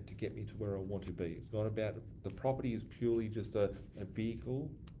complement to get me to where I want to be. It's not about, the property is purely just a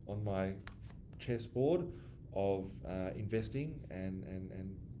vehicle on my chessboard of investing and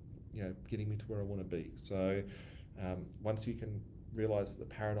getting me to where I want to be. So once you can realise the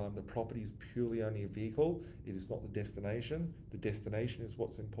paradigm, the property is purely only a vehicle. It is not the destination. The destination is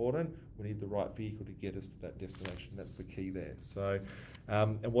what's important. We need the right vehicle to get us to that destination. That's the key there. So,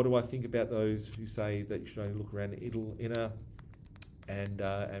 and what do I think about those who say that you should only look around the inner and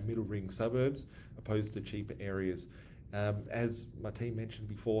middle ring suburbs opposed to cheaper areas? As my team mentioned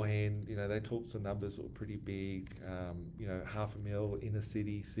beforehand, they talked some numbers that were pretty big. $500,000 inner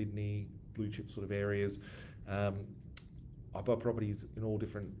city, Sydney, blue chip sort of areas. I buy properties in all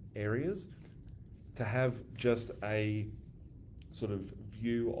different areas. To have just a sort of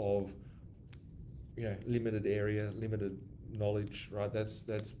view of, limited area, limited knowledge, right? That's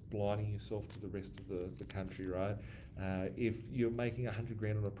blinding yourself to the rest of the country, right? If you're making 100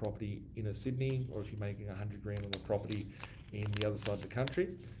 grand on a property in a Sydney, or if you're making 100 grand on a property in the other side of the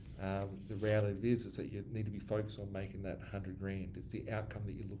country, the reality is that you need to be focused on making that 100 grand. It's the outcome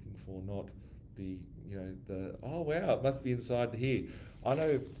that you're looking for, not the oh wow, it must be inside here. I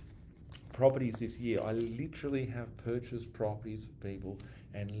know properties this year, I literally have purchased properties for people,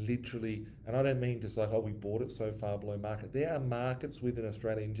 and I don't mean just like, oh, we bought it so far below market. There are markets within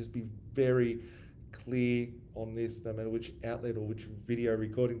Australia, and just be very clear on this, no matter which outlet or which video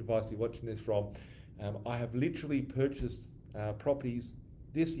recording device you're watching this from. I have literally purchased properties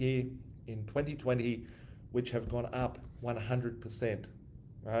this year in 2020 which have gone up 100%.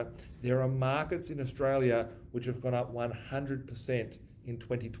 Right? There are markets in Australia which have gone up 100% in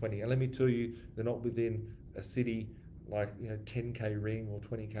 2020, and let me tell you, they're not within a city like 10k ring or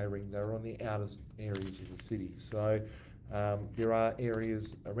 20k ring. They're on the outer areas of the city. So there are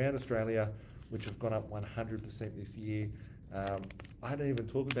areas around Australia which have gone up 100% this year. I don't even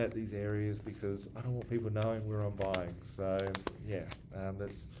talk about these areas because I don't want people knowing where I'm buying. So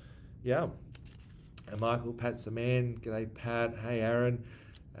And Michael, Pat's the man. G'day, Pat. Hey, Aaron.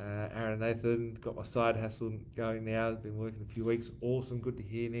 Aaron Nathan, got my side hustle going now. Been working a few weeks. Awesome, good to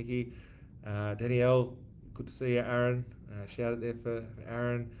hear, Nikki. Danielle, good to see you, Aaron. Shout out there for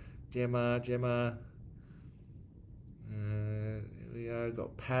Aaron. Gemma. Here we go.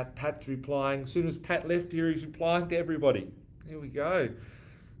 Got Pat. Pat's replying. As soon as Pat left here, he's replying to everybody. Here we go.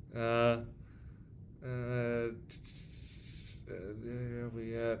 There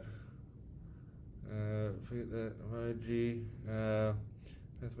we at. Forget that emoji.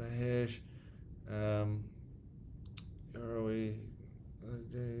 That's my hash. Where are we?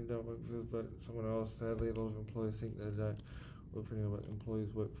 Don't work for us, but someone else. Sadly, a lot of employees think they don't work for anyone, but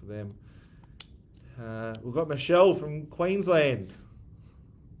employees work for them. We've got Michelle from Queensland.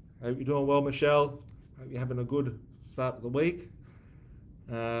 Hope you're doing well, Michelle. Hope you're having a good start of the week.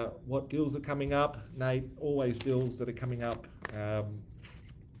 What deals are coming up? Nate, always deals that are coming up.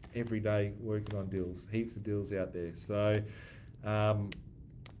 Every day working on deals. Heaps of deals out there. So, I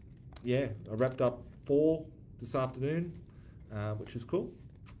wrapped up 4 this afternoon, which is cool.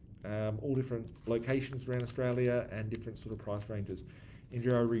 All different locations around Australia and different sort of price ranges.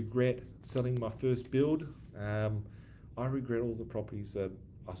 Andrew, I regret selling my first build. I regret all the properties that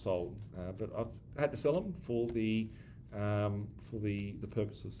I sold, but I've had to sell them for the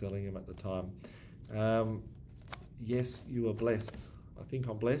purpose of selling them at the time. Yes, you are blessed. I think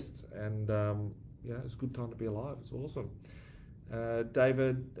I'm blessed, and it's a good time to be alive. It's awesome.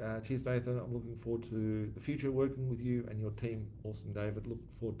 David, cheers, Nathan. I'm looking forward to the future working with you and your team. Awesome, David. Look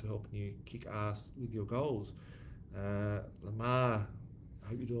forward to helping you kick ass with your goals. Lamar,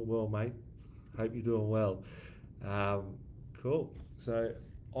 hope you're doing well, mate. Hope you're doing well. Cool. So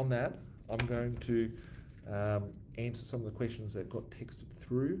on that, I'm going to answer some of the questions that got texted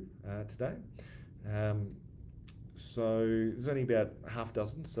through today. So there's only about half a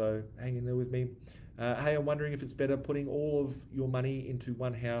dozen, so hang in there with me. Hey, I'm wondering if it's better putting all of your money into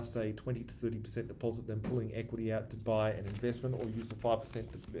one house, say 20 to 30% deposit, than pulling equity out to buy an investment, or use the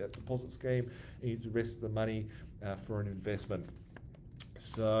 5% deposit scheme and use the rest of the money for an investment.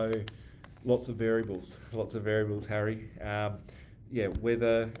 So lots of variables, Harry.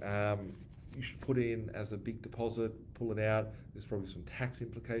 Whether you should put in as a big deposit, pull it out. There's probably some tax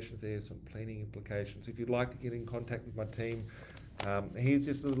implications there, some planning implications. If you'd like to get in contact with my team, here's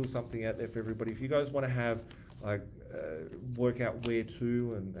just a little something out there for everybody. If you guys want to have work out where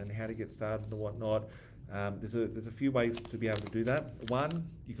to and how to get started and whatnot, there's a few ways to be able to do that. One,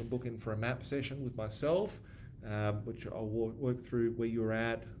 you can book in for a map session with myself, which I'll work through where you're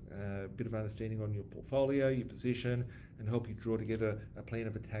at, a bit of understanding on your portfolio, your position, and help you draw together a plan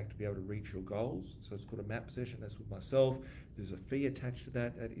of attack to be able to reach your goals. So it's called a map session. That's with myself. There's a fee attached to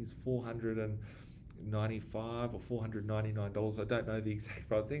that. That is $450 $495 or $499. I don't know the exact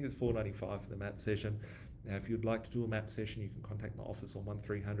price. I think it's $495 for the map session. Now, if you'd like to do a map session, you can contact my office on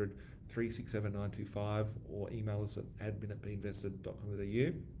 1300 367 925 or email us at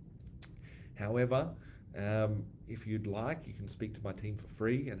admin@binvested.com.au. However, if you'd like, you can speak to my team for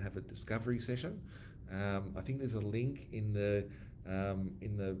free and have a discovery session. I think there's a link in the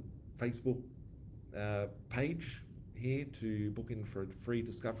Facebook page here to book in for a free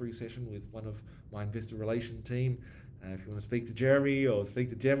discovery session with one of my investor relation team. If you want to speak to Jeremy or speak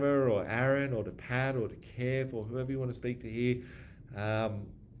to Gemma or Aaron or to Pat or to Kev or whoever you want to speak to here,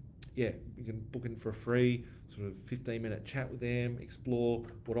 yeah, you can book in for a free sort of 15-minute chat with them, explore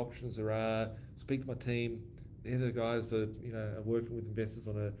what options there are, speak to my team. They're the guys that are working with investors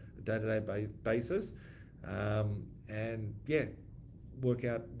on a day-to-day basis, and yeah, work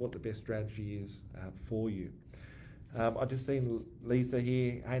out what the best strategy is for you. I've just seen Lisa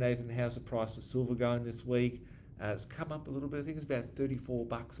here. Hey Nathan, how's the price of silver going this week? It's come up a little bit. I think it's about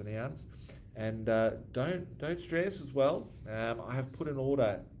 $34 an ounce. And don't stress as well. I have put an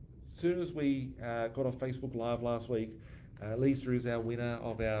order. As soon as we got off Facebook Live last week, Lisa is our winner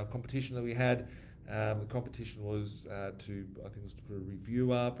of our competition that we had. The competition was I think it was to put a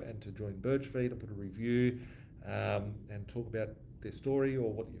review up and to join Birch feed and put a review and talk about their story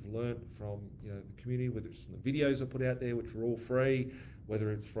or what you've learned from the community, whether it's from the videos I put out there, which are all free,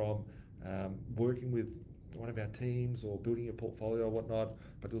 whether it's from working with one of our teams or building your portfolio or whatnot.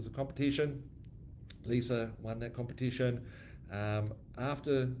 But it was a competition. Lisa won that competition.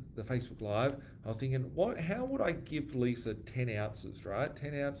 After the Facebook Live, I was thinking, how would I give Lisa 10 ounces, right?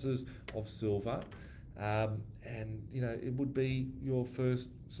 10 ounces of silver. And it would be your first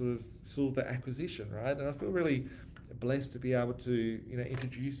sort of silver acquisition, right? And I feel really blessed to be able to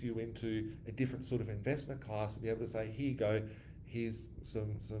introduce you into a different sort of investment class, to be able to say, here you go, here's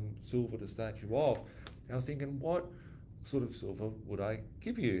some silver to start you off. And I was thinking, what sort of silver would I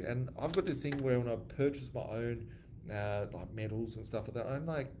give you? And I've got this thing where when I purchase my own like metals and stuff like that, I'm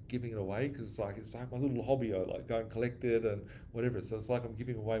like giving it away because it's like my little hobby. I like go and collect it and whatever. So it's like I'm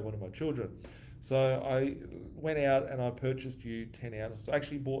giving away one of my children. So I went out and I purchased you 10 ounces. I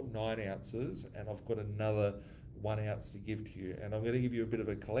actually bought 9 ounces and I've got another 1 ounce to give to you. And I'm going to give you a bit of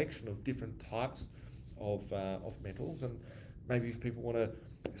a collection of different types of metals. And maybe if people want to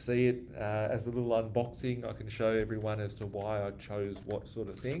see it as a little unboxing, I can show everyone as to why I chose what sort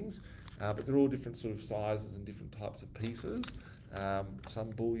of things. But they're all different sort of sizes and different types of pieces.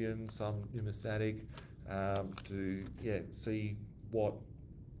 Some bullion, some numismatic, to see what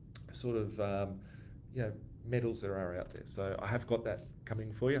sort of metals there are out there. So I have got that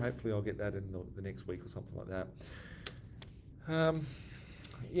coming for you. Hopefully I'll get that in the next week or something like that.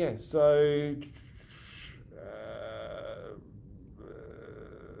 So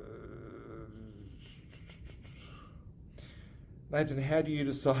Nathan, how do you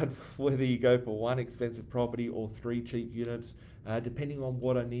decide whether you go for 1 expensive property or 3 cheap units? Depending on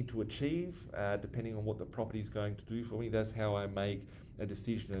what I need to achieve, depending on what the property is going to do for me, that's how I make a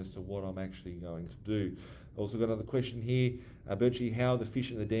decision as to what I'm actually going to do. Also got another question here. Birchie, how are the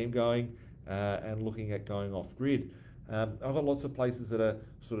fish in the dam going and looking at going off grid? I've got lots of places that are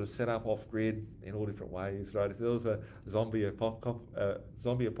sort of set up off grid in all different ways, right? If there was a zombie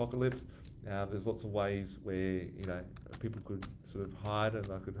apocalypse, there's lots of ways where people could sort of hide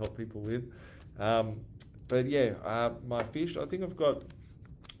and I could help people with. But yeah, my fish, I think I've got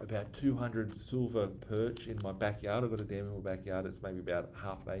about 200 silver perch in my backyard. I've got a dam in my backyard. It's maybe about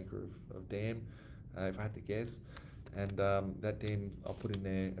half an acre of dam, if I had to guess. And that dam, I'll put in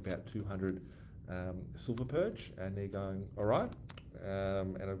there about 200 silver perch, and they're going all right.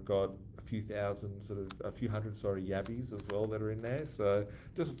 And I've got a few hundred yabbies as well that are in there. So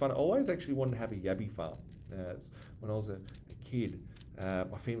just fun. I always actually wanted to have a yabby farm. When I was a kid,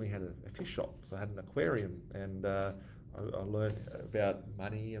 my family had a fish shop, so I had an aquarium, and I learned about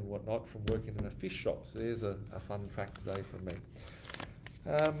money and whatnot from working in a fish shop. So there's a fun fact today from me.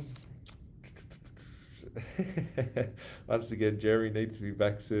 Once again, Jeremy needs to be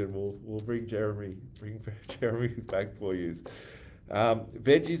back soon. We'll bring Jeremy back for you.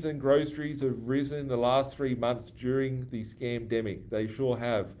 Veggies and groceries have risen in the last 3 months during the scamdemic. They sure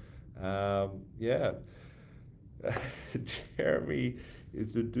have. Jeremy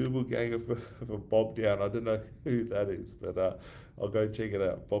is the doppelganger for Bob Down. I don't know who that is, but I'll go check it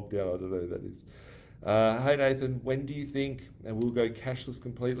out. Bob Down, I don't know who that is. Hey Nathan, when do you think we'll go cashless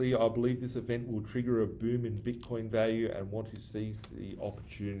completely? I believe this event will trigger a boom in Bitcoin value and want to seize the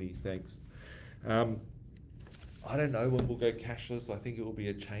opportunity. Thanks. I don't know when we'll go cashless. I think it will be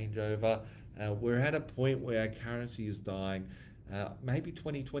a changeover. We're at a point where our currency is dying. Maybe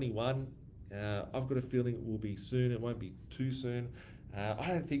 2021 I've got a feeling it will be soon. It won't be too soon. I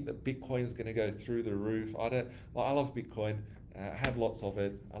don't think that Bitcoin is going to go through the roof. I love Bitcoin. I have lots of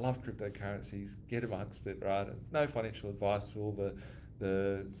it. I love cryptocurrencies. Get amongst it, right? And no financial advice to all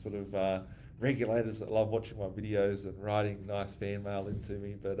the sort of regulators that love watching my videos and writing nice fan mail into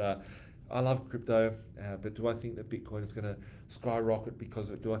me. But I love crypto. But do I think that Bitcoin is going to skyrocket because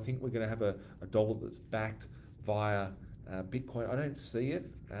of it? Do I think we're going to have a dollar that's backed via Bitcoin? I don't see it.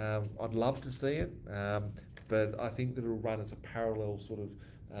 I'd love to see it. But I think that it'll run as a parallel sort of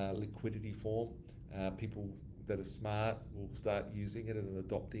liquidity form. People that are smart will start using it and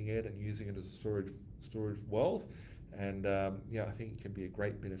adopting it and using it as a storage wealth. And yeah, I think it can be a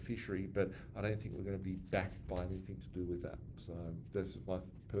great beneficiary, but I don't think we're going to be backed by anything to do with that. So that's my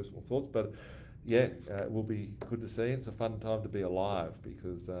personal thoughts. But yeah, it will be good to see. It's a fun time to be alive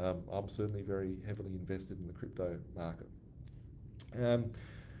because I'm certainly very heavily invested in the crypto market.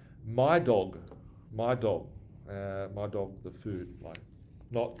 My dog, the food, like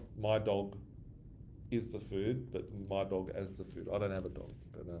not my dog is the food, but my dog as the food. I don't have a dog,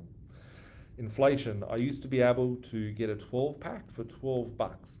 but inflation. I used to be able to get a 12 pack for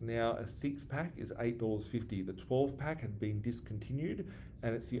 $12. Now a 6-pack is $8.50. The 12 pack had been discontinued,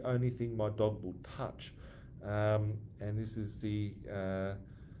 and it's the only thing my dog will touch. And this is the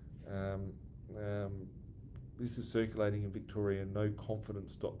this is circulating in Victoria,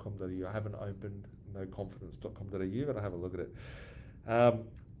 noconfidence.com.au. I haven't opened noconfidence.com.au, but I'll have a look at it.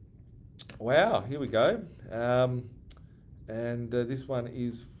 Wow, here we go. And this one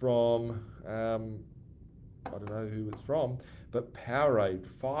is from, I don't know who it's from, but Powerade,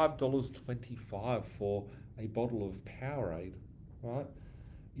 $5.25 for a bottle of Powerade, right?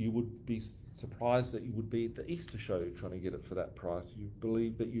 You would be surprised that you would be at the Easter show trying to get it for that price. You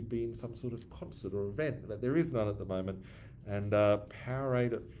believe that you'd be in some sort of concert or event, but there is none at the moment. And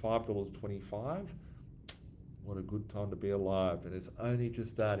Powerade at $5.25, what a good time to be alive, and it's only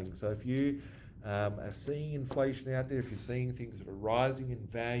just starting. So if you are seeing inflation out there, if you're seeing things that are rising in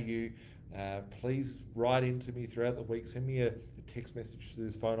value, please write into me throughout the week. Send me a text message to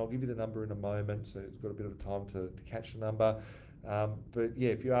this phone. I'll give you the number in a moment, so it's got a bit of time to catch the number. But yeah,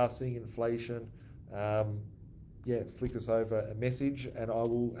 if you are seeing inflation, yeah, flick us over a message and I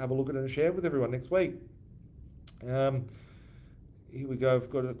will have a look at it and share it with everyone next week. Here we go. I've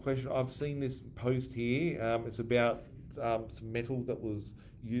got a question. I've seen this post here. It's about some metal that was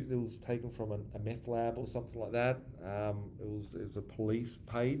taken from a meth lab or something like that. It was a police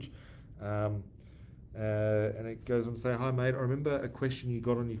page. And it goes on to say, hi mate, I remember a question you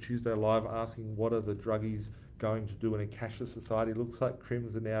got on your Tuesday live asking what are the druggies going to do in a cashless society. Looks like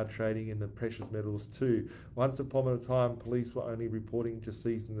crims are now trading in the precious metals too. Once upon a time, police were only reporting to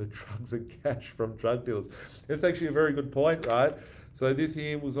seizing the drugs and cash from drug dealers. That's actually a very good point, right? So this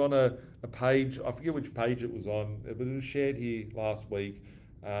here was on a page, I forget which page it was on, but it was shared here last week.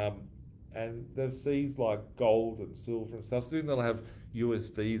 And they've seized like gold and silver and stuff. Soon they'll have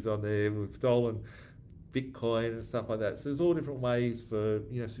USBs on there. We've stolen Bitcoin and stuff like that. So there's all different ways for,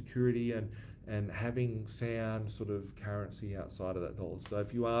 you know, security and having sound sort of currency outside of that dollar. So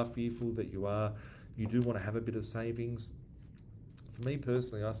if you are fearful that you do want to have a bit of savings, for me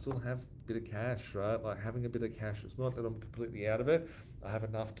personally, I still have a bit of cash, right? Like having a bit of cash, it's not that I'm completely out of it. I have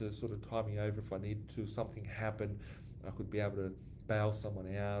enough to sort of tie me over if I need to, something happen, I could be able to bail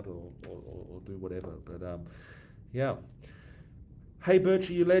someone out or do whatever. But yeah. Hey Birch,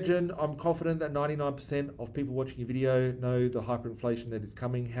 you legend. I'm confident that 99% of people watching your video know the hyperinflation that is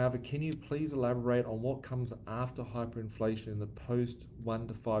coming. However, can you please elaborate on what comes after hyperinflation in the post 1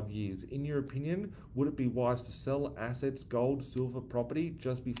 to 5 years? In your opinion, would it be wise to sell assets, gold, silver, property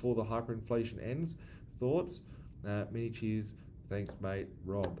just before the hyperinflation ends? Thoughts? Many cheers. Thanks, mate.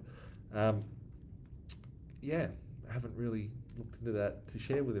 Rob. Yeah, I haven't really looked into that to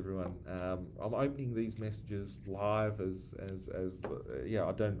share with everyone. I'm opening these messages live as yeah,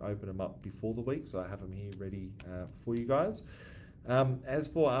 I don't open them up before the week, so I have them here ready for you guys. As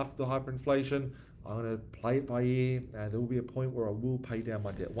for after the hyperinflation, I'm going to play it by ear. There will be a point where I will pay down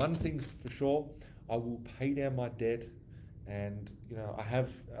my debt. One thing's for sure, I will pay down my debt, and you know, I have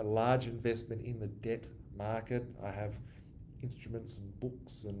a large investment in the debt market. I have instruments and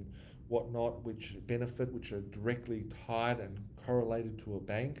books and whatnot which are directly tied and correlated to a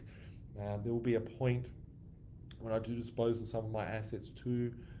bank. There will be a point when I do dispose of some of my assets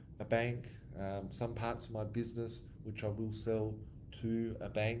to a bank, some parts of my business which I will sell to a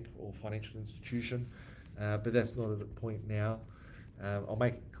bank or financial institution, but that's not at a point now. I'll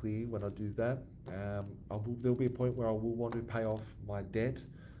make it clear when I do that. There'll be a point where I will want to pay off my debt.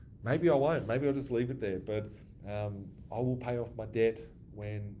 Maybe I won't, maybe I'll just leave it there, but I will pay off my debt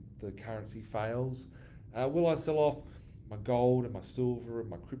when the currency fails. Will I sell off my gold and my silver and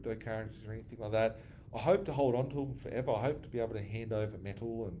my cryptocurrencies or anything like that? I hope to hold on to them forever. I hope to be able to hand over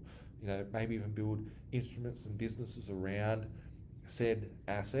metal and, you know, maybe even build instruments and businesses around said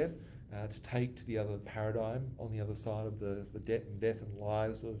asset to take to the other paradigm on the other side of the debt and death and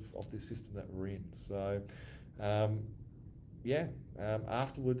lies of this system that we're in. So,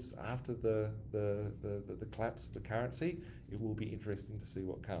 afterwards, after the collapse of the currency, it will be interesting to see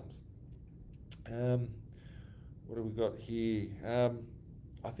what comes. What have we got here?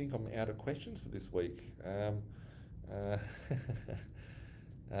 I think I'm out of questions for this week.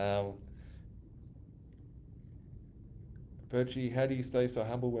 Birchie, how do you stay so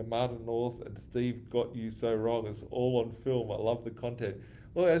humble when Martin North and Steve got you so wrong? It's all on film. I love the content.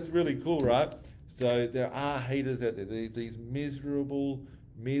 Well, that's really cool, right? So there are haters out there. There's these miserable,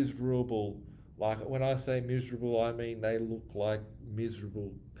 like when I say miserable, I mean they look like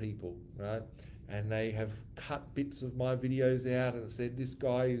miserable people, right? And they have cut bits of my videos out and said, this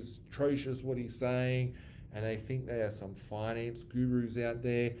guy is atrocious what he's saying, and they think they are some finance gurus out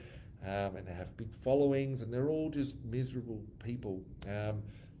there, and they have big followings, and they're all just miserable people.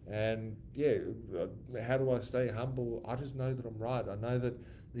 And yeah, how do I stay humble? I just know that I'm right. I know that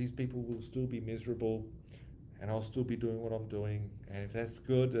these people will still be miserable, and I'll still be doing what I'm doing. And if that's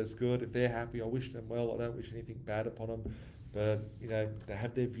good, that's good. If they're happy, I wish them well. I don't wish anything bad upon them. But, you know, they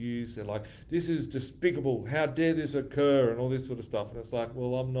have their views. They're like, this is despicable. How dare this occur? And all this sort of stuff. And it's like,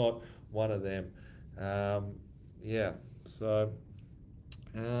 well, I'm not one of them. So,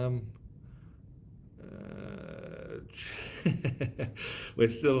 we're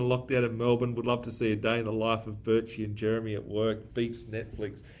still in lockdown in Melbourne. Would love to see a day in the life of Birchie and Jeremy at work. Beats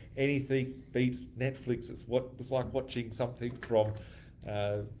Netflix. Anything beats Netflix. It's like watching something from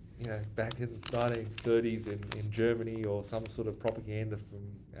back in the 1930s in Germany, or some sort of propaganda from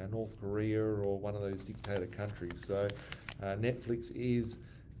North Korea or one of those dictator countries. So Netflix is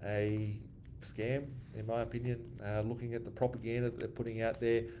a scam, in my opinion. Looking at the propaganda that they're putting out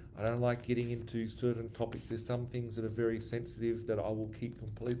there, I don't like getting into certain topics. There's some things that are very sensitive that I will keep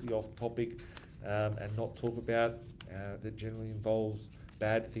completely off topic and not talk about. That generally involves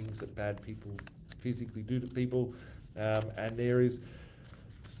bad things that bad people physically do to people, and there is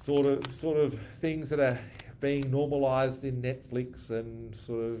sort of things that are being normalised in Netflix, and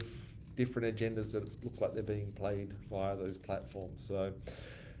sort of different agendas that look like they're being played via those platforms. So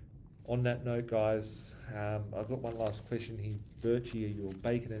on that note, guys, I've got one last question here. Birchie, are you a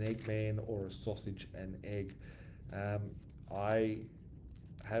bacon and egg man or a sausage and egg? I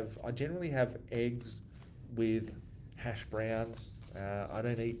generally have eggs with hash browns. I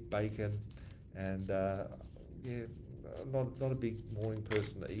don't eat bacon, and I'm not a big morning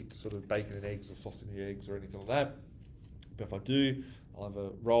person to eat sort of bacon and eggs or sausage and eggs or anything like that. But if I do, I'll have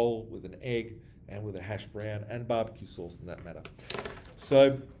a roll with an egg and with a hash brown and barbecue sauce in that matter.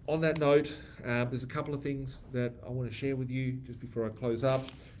 So on that note, there's a couple of things that I want to share with you just before I close up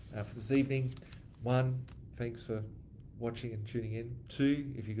for this evening. One, thanks for watching and tuning in.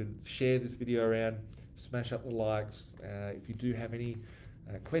 Two, if you could share this video around, smash up the likes. If you do have any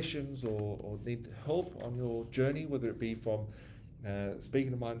questions or need help on your journey, whether it be from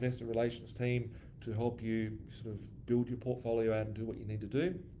speaking to my investor relations team to help you sort of build your portfolio out and do what you need to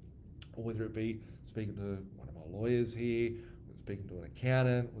do, or whether it be speaking to one of my lawyers here, speaking to an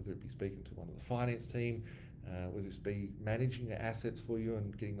accountant, whether it be speaking to one of the finance team, whether it be managing your assets for you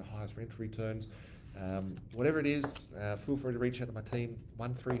and getting the highest rental returns, whatever it is, feel free to reach out to my team,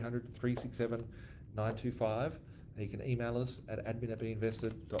 1300 367 925. You can email us at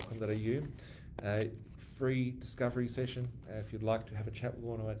admin@binvested.com.au. Free discovery session. If you'd like to have a chat with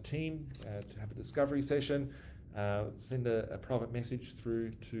one of our team, to have a discovery session, send a private message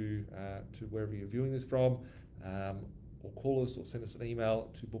through to wherever you're viewing this from, or call us or send us an email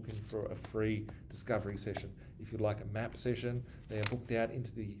to book in for a free discovery session. If you'd like a map session, they are booked out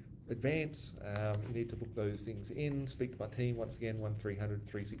into the advance. You need to book those things in. Speak to my team, once again, 1300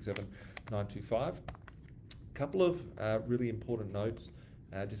 367 925. Couple of really important notes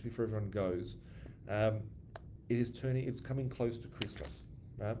just before everyone goes. It's coming close to Christmas,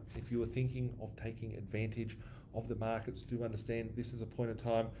 right? If you are thinking of taking advantage of the markets, do understand this is a point in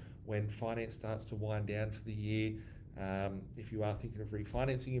time when finance starts to wind down for the year. If you are thinking of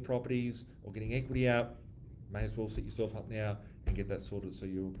refinancing your properties or getting equity out, may as well set yourself up now and get that sorted so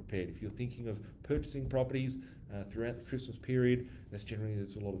you're prepared. If you're thinking of purchasing properties throughout the Christmas period, there's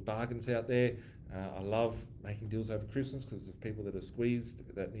a lot of bargains out there. I love making deals over Christmas because there's people that are squeezed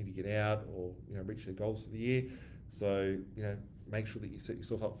that need to get out or reach their goals for the year. So make sure that you set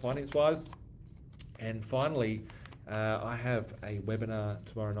yourself up finance-wise. And finally, I have a webinar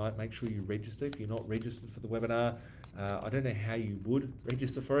tomorrow night. Make sure you register. If you're not registered for the webinar, I don't know how you would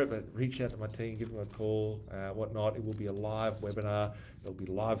register for it, but reach out to my team, give them a call, whatnot. It will be a live webinar. It'll be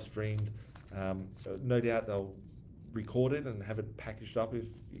live streamed. No doubt they'll record it and have it packaged up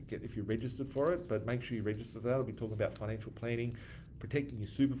if you're registered for it, but make sure you register for that. I'll be talking about financial planning, protecting your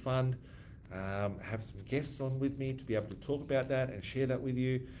super fund, have some guests on with me to be able to talk about that and share that with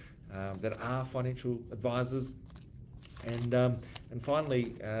you that are financial advisors. And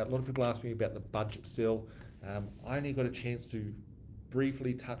finally, a lot of people ask me about the budget still. I only got a chance to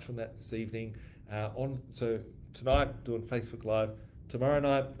briefly touch on that this evening. So tonight, doing Facebook Live. Tomorrow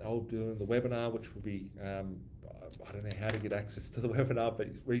night, I'll be doing the webinar, which will be, I don't know how to get access to the webinar, but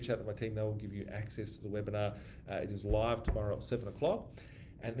reach out to my team, they will give you access to the webinar. It is live tomorrow at 7 o'clock.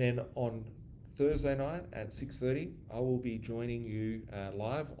 And then on Thursday night at 6:30, I will be joining you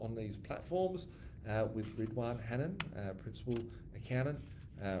live on these platforms with Ridwan Hannan, Principal Accountant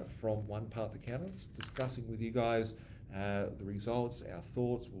from One Path Accountants, discussing with you guys the results, our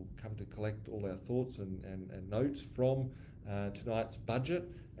thoughts. We'll come to collect all our thoughts and notes from tonight's budget,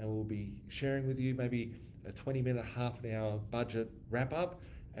 and we'll be sharing with you maybe a 20-minute, half an hour budget wrap-up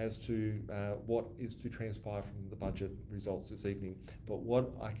as to what is to transpire from the budget results this evening. But what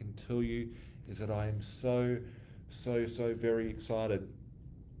I can tell you is that I am so very excited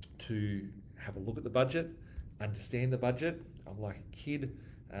to have a look at the budget, understand the budget. I'm like a kid,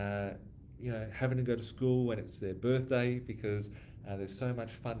 having to go to school when it's their birthday, because there's so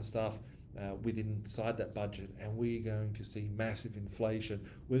much fun stuff inside that budget, and we're going to see massive inflation.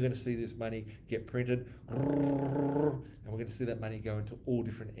 We're going to see this money get printed, and we're going to see that money go into all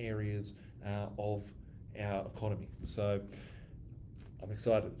different areas of our economy. So I'm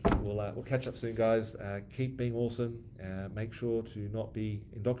excited. We'll catch up soon, guys. Keep being awesome. Make sure to not be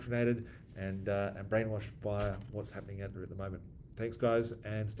indoctrinated and brainwashed by what's happening out there at the moment. Thanks, guys,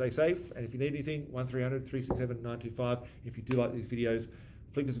 and stay safe. And if you need anything, 1300 367 925. If you do like these videos,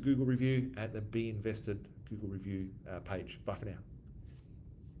 flick us a Google review at the B.Invested Google review page. Bye for now.